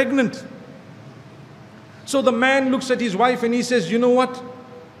 months pregnant. So the man looks at his wife and he says, you know what?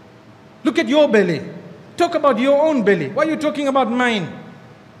 Look at your belly. Talk about your own belly. Why are you talking about mine?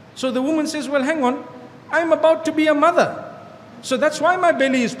 So the woman says, well, hang on. I'm about to be a mother. So that's why my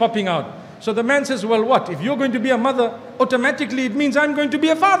belly is popping out. So the man says, well, what? If you're going to be a mother, automatically it means I'm going to be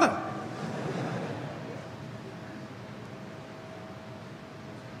a father.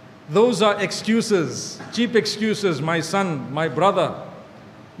 Those are excuses, cheap excuses. My son, my brother,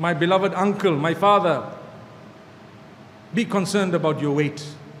 my beloved uncle, my father. Be concerned about your weight.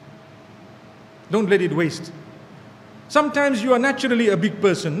 Don't let it waste. Sometimes you are naturally a big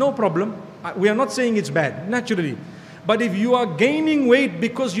person, no problem. We are not saying it's bad, naturally. But if you are gaining weight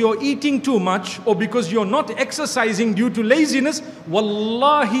because you're eating too much or because you're not exercising due to laziness,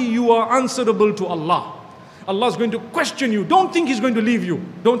 wallahi, you are answerable to Allah. Allah is going to question you. Don't think He's going to leave you.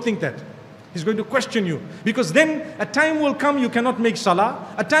 Don't think that. He's going to question you. Because then a time will come you cannot make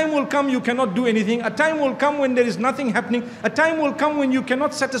salah. A time will come you cannot do anything. A time will come when there is nothing happening. A time will come when you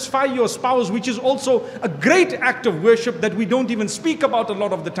cannot satisfy your spouse, which is also a great act of worship that we don't even speak about a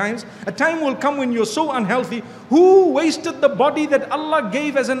lot of the times. A time will come when you're so unhealthy. Who wasted the body that Allah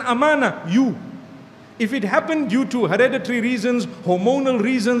gave as an amana? You. If it happened due to hereditary reasons, hormonal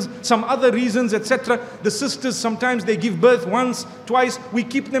reasons, some other reasons, etc. The sisters, sometimes they give birth once, twice. We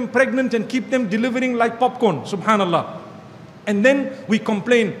keep them pregnant and keep them delivering like popcorn, subhanallah. And then we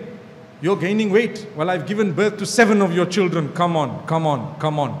complain, you're gaining weight. Well, I've given birth to 7 of your children. Come on, come on,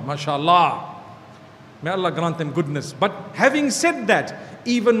 come on. MashaAllah. May Allah grant them goodness. But having said that,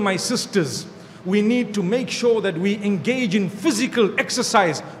 even my sisters, we need to make sure that we engage in physical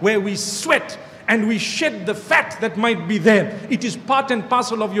exercise where we sweat and we shed the fat that might be there. It is part and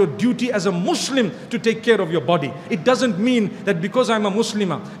parcel of your duty as a Muslim to take care of your body. It doesn't mean that because I'm a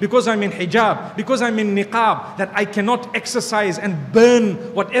Muslimah, because I'm in hijab, because I'm in niqab, that I cannot exercise and burn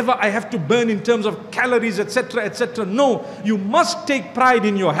whatever I have to burn in terms of calories, etc., etc. No, you must take pride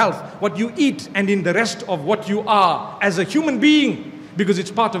in your health, what you eat, and in the rest of what you are as a human being, because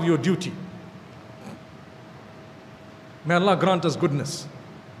it's part of your duty. May Allah grant us goodness.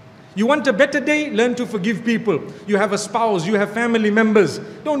 You want a better day? Learn to forgive people. You have a spouse, you have family members.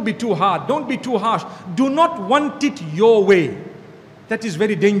 Don't be too hard, don't be too harsh. Do not want it your way. That is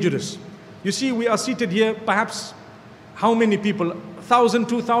very dangerous. You see, we are seated here, perhaps how many people? 1,000,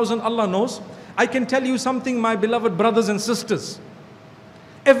 2,000, Allah knows. I can tell you something, my beloved brothers and sisters.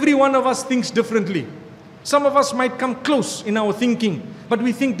 Every one of us thinks differently. Some of us might come close in our thinking, but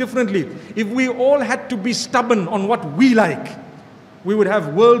we think differently. If we all had to be stubborn on what we like, we would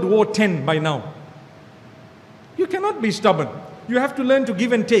have World War X by now. You cannot be stubborn. You have to learn to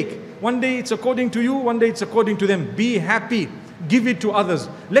give and take. One day it's according to you, one day it's according to them. Be happy. Give it to others.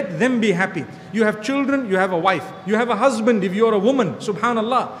 Let them be happy. You have children, you have a wife. You have a husband if you're a woman,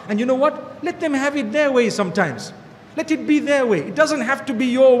 subhanallah. And you know what? Let them have it their way sometimes. Let it be their way. It doesn't have to be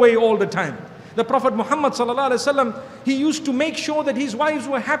your way all the time. The Prophet Muhammad sallallahu alaihi wasallam, he used to make sure that his wives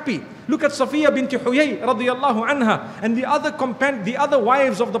were happy. Look at Safiya binti Huyay radiyallahu anha and the other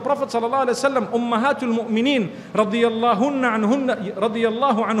wives of the Prophet sallallahu alaihi wasallam, ummahatul mu'minin radiyallahu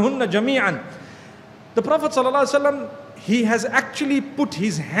anhunna jami'an. The Prophet sallallahu alaihi wasallam, he has actually put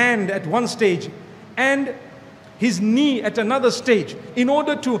his hand at one stage and his knee at another stage in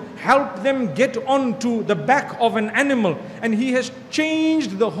order to help them get onto the back of an animal. And he has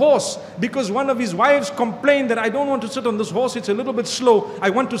changed the horse because one of his wives complained that I don't want to sit on this horse, it's a little bit slow, I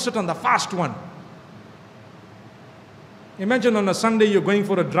want to sit on the fast one. Imagine on a Sunday you're going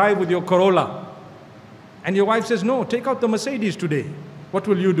for a drive with your Corolla and your wife says, no, take out the Mercedes today. What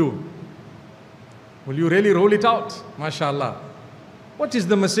will you do? Will you really roll it out? MashaAllah. What is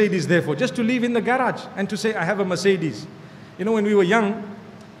the Mercedes there for? Just to leave in the garage and to say, I have a Mercedes. You know, when we were young,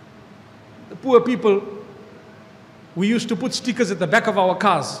 the poor people, we used to put stickers at the back of our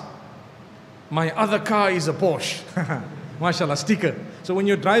cars. My other car is a Porsche. MashaAllah, sticker. So when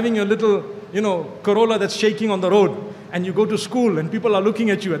you're driving your little, Corolla that's shaking on the road, and you go to school and people are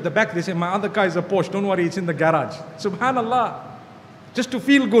looking at you at the back, they say, my other car is a Porsche. Don't worry, it's in the garage. Subhanallah. Just to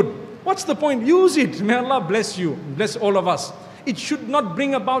feel good. What's the point? Use it. May Allah bless you. Bless all of us. It should not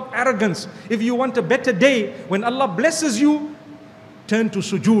bring about arrogance. If you want a better day, when Allah blesses you, turn to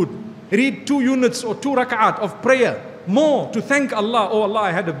sujood. Read 2 units or 2 rak'at of prayer. More to thank Allah. Oh Allah,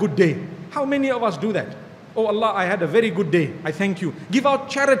 I had a good day. How many of us do that? Oh Allah, I had a very good day. I thank you. Give out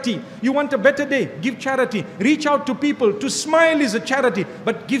charity. You want a better day? Give charity. Reach out to people. To smile is a charity.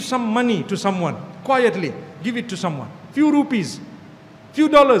 But give some money to someone. Quietly. Give it to someone. Few rupees. Few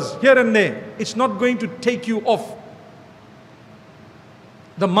dollars here and there. It's not going to take you off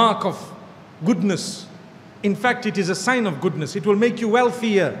the mark of goodness. In fact, it is a sign of goodness. It will make you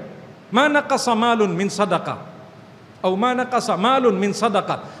wealthier. مَا نَقَصَ مَالٌ مِّن صَدَقَةٍ أو مَا نَقَصَ مَالٌ مِّن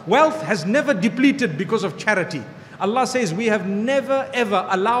صَدَقَةٍ. Wealth has never depleted because of charity. Allah says we have never ever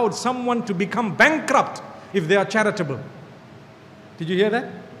allowed someone to become bankrupt if they are charitable. Did you hear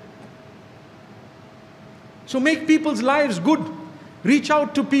that? So make people's lives good. Reach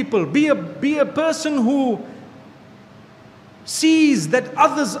out to people. Be a person who sees that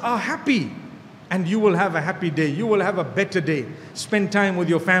others are happy, and you will have a happy day. You will have a better day. Spend time with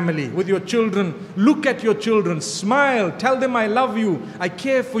your family, with your children. Look at your children. Smile. Tell them I love you. I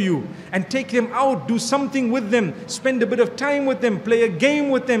care for you. And take them out. Do something with them. Spend a bit of time with them. Play a game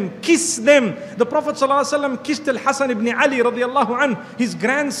with them. Kiss them. The Prophet ﷺ kissed Al-Hasan ibn Ali radiallahu anh, his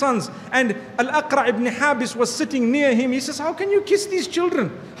grandsons. And Al-Aqra ibn Habis was sitting near him. He says, how can you kiss these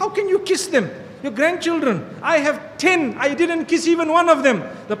children? How can you kiss them? Your grandchildren. I have 10. I didn't kiss even one of them.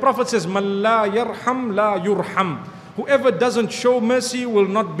 The Prophet says, Man la yarham la yurham. Whoever doesn't show mercy will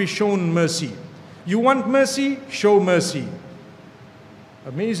not be shown mercy. You want mercy? Show mercy.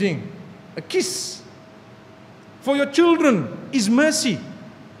 Amazing. A kiss for your children is mercy.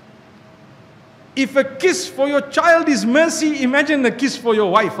 If a kiss for your child is mercy, imagine a kiss for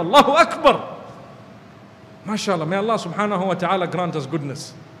your wife. Allahu Akbar. MashaAllah. May Allah subhanahu wa ta'ala grant us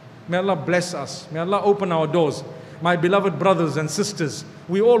goodness. May Allah bless us. May Allah open our doors. My beloved brothers and sisters,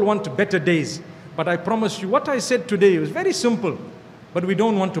 we all want better days. But I promise you, what I said today was very simple. But we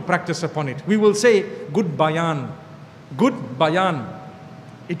don't want to practice upon it. We will say, good bayan. Good bayan.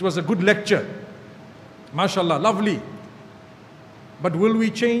 It was a good lecture. MashaAllah, lovely. But will we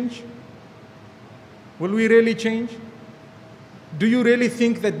change? Will we really change? Do you really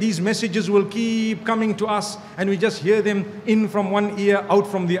think that these messages will keep coming to us and we just hear them in from one ear, out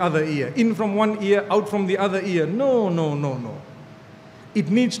from the other ear, in from one ear, out from the other ear? No, no, no, no. It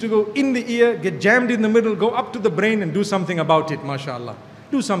needs to go in the ear, get jammed in the middle, go up to the brain and do something about it, mashallah.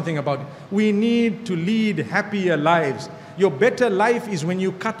 Do something about it. We need to lead happier lives. Your better life is when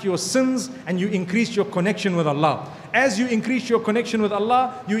you cut your sins and you increase your connection with Allah. As you increase your connection with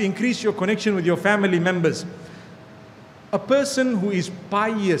Allah, you increase your connection with your family members. A person who is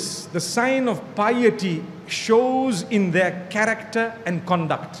pious, the sign of piety shows in their character and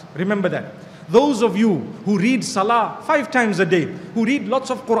conduct. Remember that. Those of you who read Salah 5 times a day, who read lots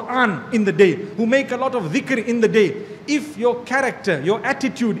of Quran in the day, who make a lot of dhikr in the day, if your character, your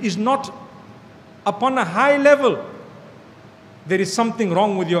attitude is not upon a high level, there is something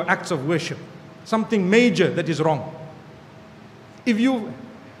wrong with your acts of worship. Something major that is wrong. If you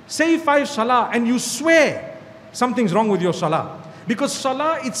say 5 Salah and you swear, something's wrong with your Salah. Because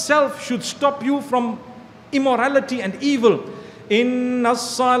Salah itself should stop you from immorality and evil. إن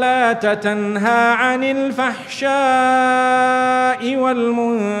الصلاة تنهى عن الفحشاء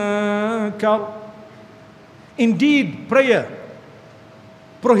والمنكر. Indeed, prayer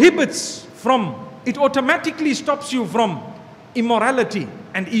prohibits from, it automatically stops you from immorality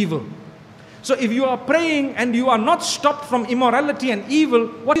and evil. So if you are praying and you are not stopped from immorality and evil,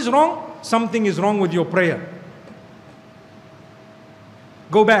 what is wrong? Something is wrong with your prayer.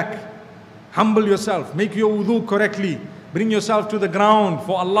 Go back, humble yourself, make your wudu correctly, bring yourself to the ground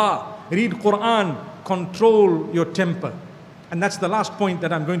for Allah, read Quran, control your temper. And that's the last point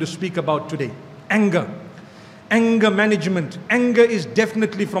that I'm going to speak about today. Anger. Anger management. Anger is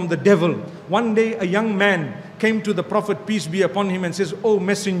definitely from the devil. One day a young man came to the Prophet, peace be upon him, and says, "O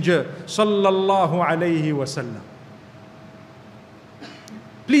Messenger, sallallahu alayhi wasallam,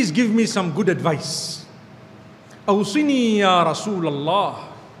 please give me some good advice." Awsini ya Rasulallah.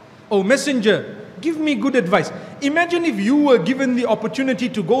 O Messenger, give me good advice. Imagine if you were given the opportunity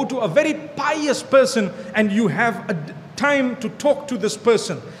to go to a very pious person and you have a time to talk to this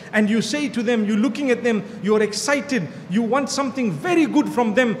person and you say to them, you're looking at them, you're excited, you want something very good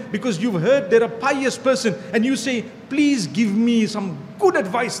from them because you've heard they're a pious person, and you say, "Please give me some good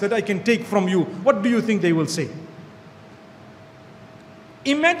advice that I can take from you." What do you think they will say?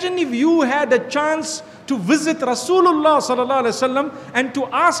 Imagine if you had a chance to visit Rasulullah sallallahu alaihi wasallam and to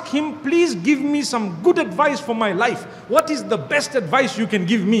ask him, "Please give me some good advice for my life. What is the best advice you can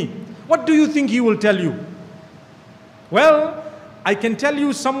give me?" What do you think he will tell you? Well, I can tell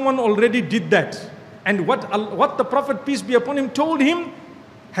you someone already did that. And what the Prophet, peace be upon him, told him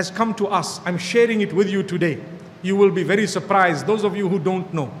has come to us. I'm sharing it with you today. You will be very surprised, those of you who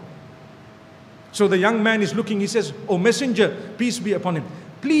don't know. So the young man is looking, he says, "O Messenger, peace be upon him,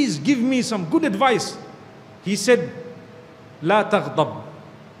 please give me some good advice." He said, "La taghdab."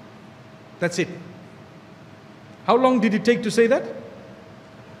 That's it. How long did it take to say that?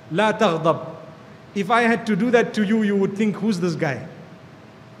 La taghdab. If I had to do that to you, you would think, who's this guy?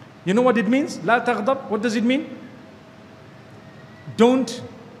 You know what it means? La taghdab. What does it mean? Don't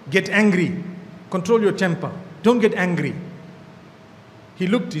get angry. Control your temper. Don't get angry. He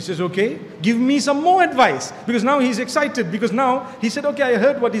looked, he says, "Okay, give me some more advice." Because now he's excited, because now he said, "Okay, I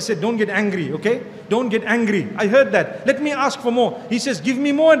heard what he said, don't get angry, okay? Don't get angry. I heard that. Let me ask for more." He says, "Give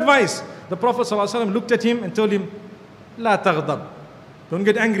me more advice." The Prophet ﷺ looked at him and told him, "La taghdab." Don't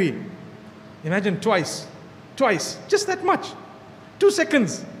get angry. Imagine twice, just that much. 2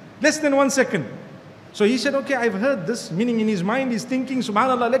 seconds, less than 1 second. So he said, "Okay, I've heard this," meaning in his mind he's thinking,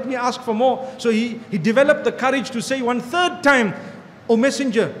 "Subhanallah, let me ask for more." So he developed the courage to say 1/3 time, "O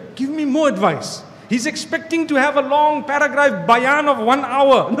Messenger, give me more advice." He's expecting to have a long paragraph bayan of 1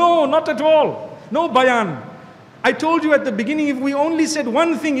 hour. No, not at all. No bayan. I told you at the beginning, if we only said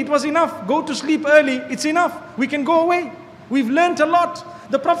one thing, it was enough. Go to sleep early, it's enough. We can go away. We've learnt a lot.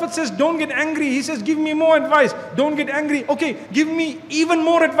 The Prophet says, "Don't get angry." He says, "Give me more advice." Don't get angry. Okay, give me even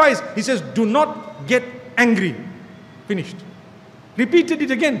more advice. He says, "Do not get angry." Finished. Repeated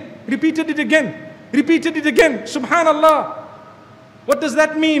it again. Repeated it again. Repeated it again. Subhanallah. What does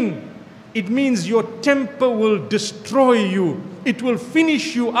that mean? It means your temper will destroy you. It will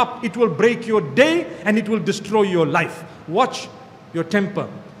finish you up. It will break your day and it will destroy your life. Watch your temper.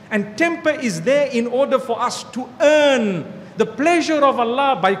 And temper is there in order for us to earn the pleasure of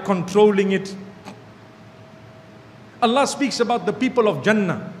Allah by controlling it. Allah speaks about the people of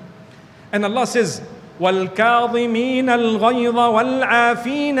Jannah. And Allah says, وَالْكَاظِمِينَ الْغَيْظَ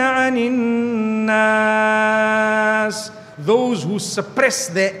وَالْعَافِينَ عَنِ النَّاسِ. Those who suppress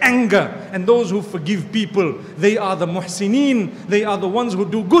their anger and those who forgive people, they are the muhsineen. They are the ones who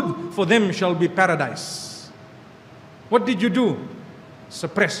do good. For them shall be paradise. What did you do?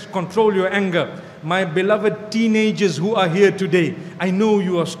 Suppress, control your anger. My beloved teenagers who are here today, I know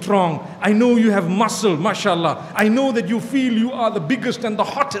you are strong. I know you have muscle, mashallah. I know that you feel you are the biggest and the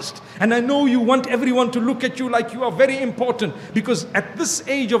hottest. And I know you want everyone to look at you like you are very important. Because at this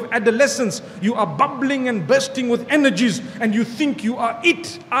age of adolescence, you are bubbling and bursting with energies. And you think you are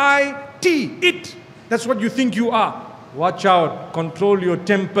it. I-T, it. That's what you think you are. Watch out, control your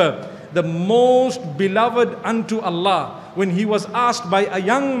temper. The most beloved unto Allah, when he was asked by a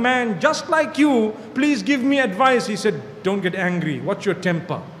young man just like you, please give me advice, he said, don't get angry. What's your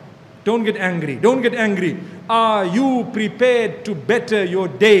temper? Don't get angry. Don't get angry. Are you prepared to better your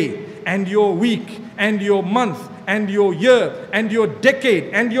day and your week and your month and your year and your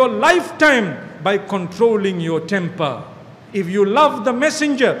decade and your lifetime by controlling your temper? If you love the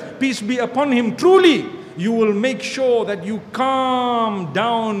messenger, peace be upon him, truly, you will make sure that you calm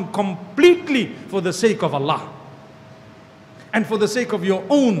down completely for the sake of Allah and for the sake of your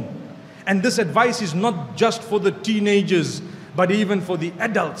own. And this advice is not just for the teenagers, but even for the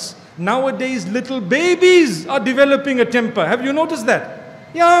adults. Nowadays, little babies are developing a temper. Have you noticed that?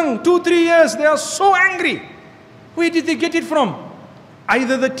 Young, 2-3 years, they are so angry. Where did they get it from?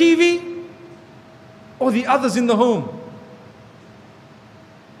 Either the TV or the others in the home.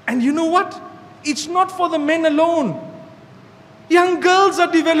 And you know what? It's not for the men alone. Young girls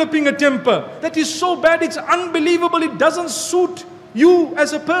are developing a temper that is so bad, it's unbelievable. It doesn't suit you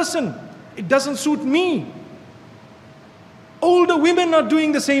as a person. It doesn't suit me. Older women are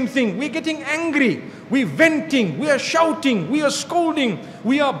doing the same thing. We're getting angry. We're venting. We are shouting. We are scolding.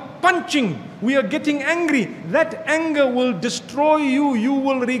 We are punching. We are getting angry. That anger will destroy you. You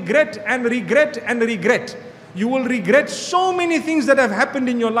will regret and regret and regret. You will regret so many things that have happened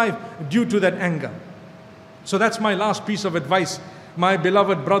in your life due to that anger. So that's my last piece of advice. My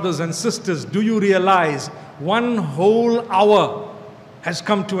beloved brothers and sisters, do you realize 1 whole hour has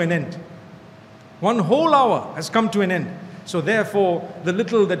come to an end? 1 whole hour has come to an end. So therefore, the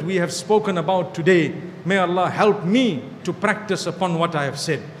little that we have spoken about today, may Allah help me to practice upon what I have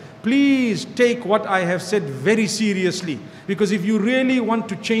said. Please take what I have said very seriously. Because if you really want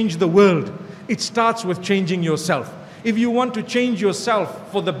to change the world, it starts with changing yourself. If you want to change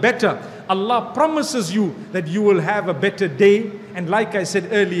yourself for the better, Allah promises you that you will have a better day. And like I said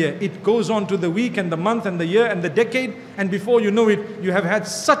earlier, it goes on to the week and the month and the year and the decade. And before you know it, you have had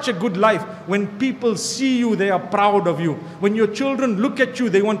such a good life. When people see you, they are proud of you. When your children look at you,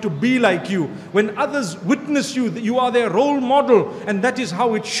 they want to be like you. When others witness you, you are their role model. And that is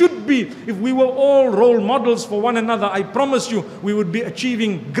how it should be. If we were all role models for one another, I promise you, we would be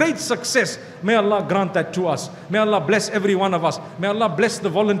achieving great success. May Allah grant that to us. May Allah bless every one of us. May Allah bless the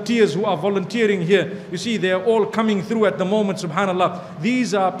volunteers who are volunteering here. You see, they are all coming through at the moment, subhanAllah.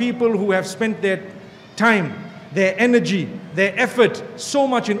 These are people who have spent their time, their energy, their effort so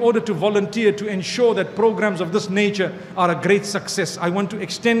much in order to volunteer to ensure that programs of this nature are a great success. I want to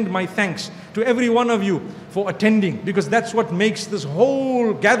extend my thanks to every one of you for attending, because that's what makes this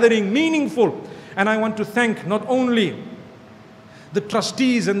whole gathering meaningful. And I want to thank not only the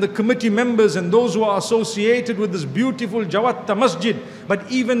trustees and the committee members and those who are associated with this beautiful Jawatta Masjid, but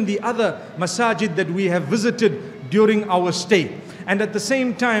even the other masajid that we have visited during our stay. And at the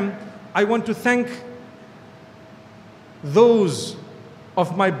same time, I want to thank those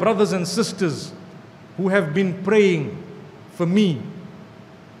of my brothers and sisters who have been praying for me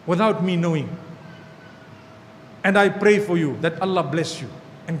without me knowing. And I pray for you that Allah bless you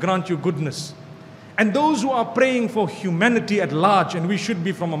and grant you goodness. And those who are praying for humanity at large, and we should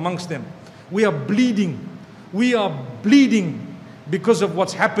be from amongst them. We are bleeding. We are bleeding because of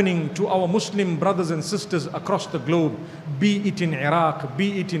what's happening to our Muslim brothers and sisters across the globe. Be it in Iraq,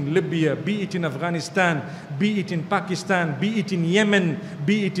 be it in Libya, be it in Afghanistan, be it in Pakistan, be it in Yemen,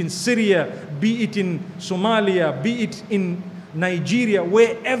 be it in Syria, be it in Somalia, be it in Nigeria,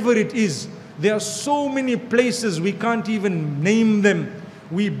 wherever it is. There are so many places we can't even name them.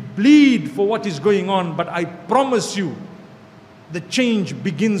 We bleed for what is going on, but I promise you, the change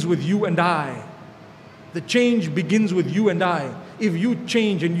begins with you and I. The change begins with you and I. If you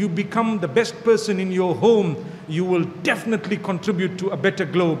change and you become the best person in your home, you will definitely contribute to a better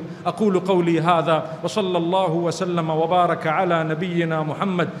globe. أقول قولي هذا وصلى الله وسلم وبارك على نبينا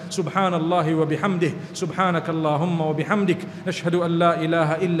محمد سبحان الله وبحمده سبحانك اللهم وبحمدك نشهد أن لا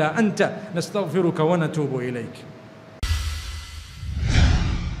إله إلا أنت نستغفرك ونتوب إليك.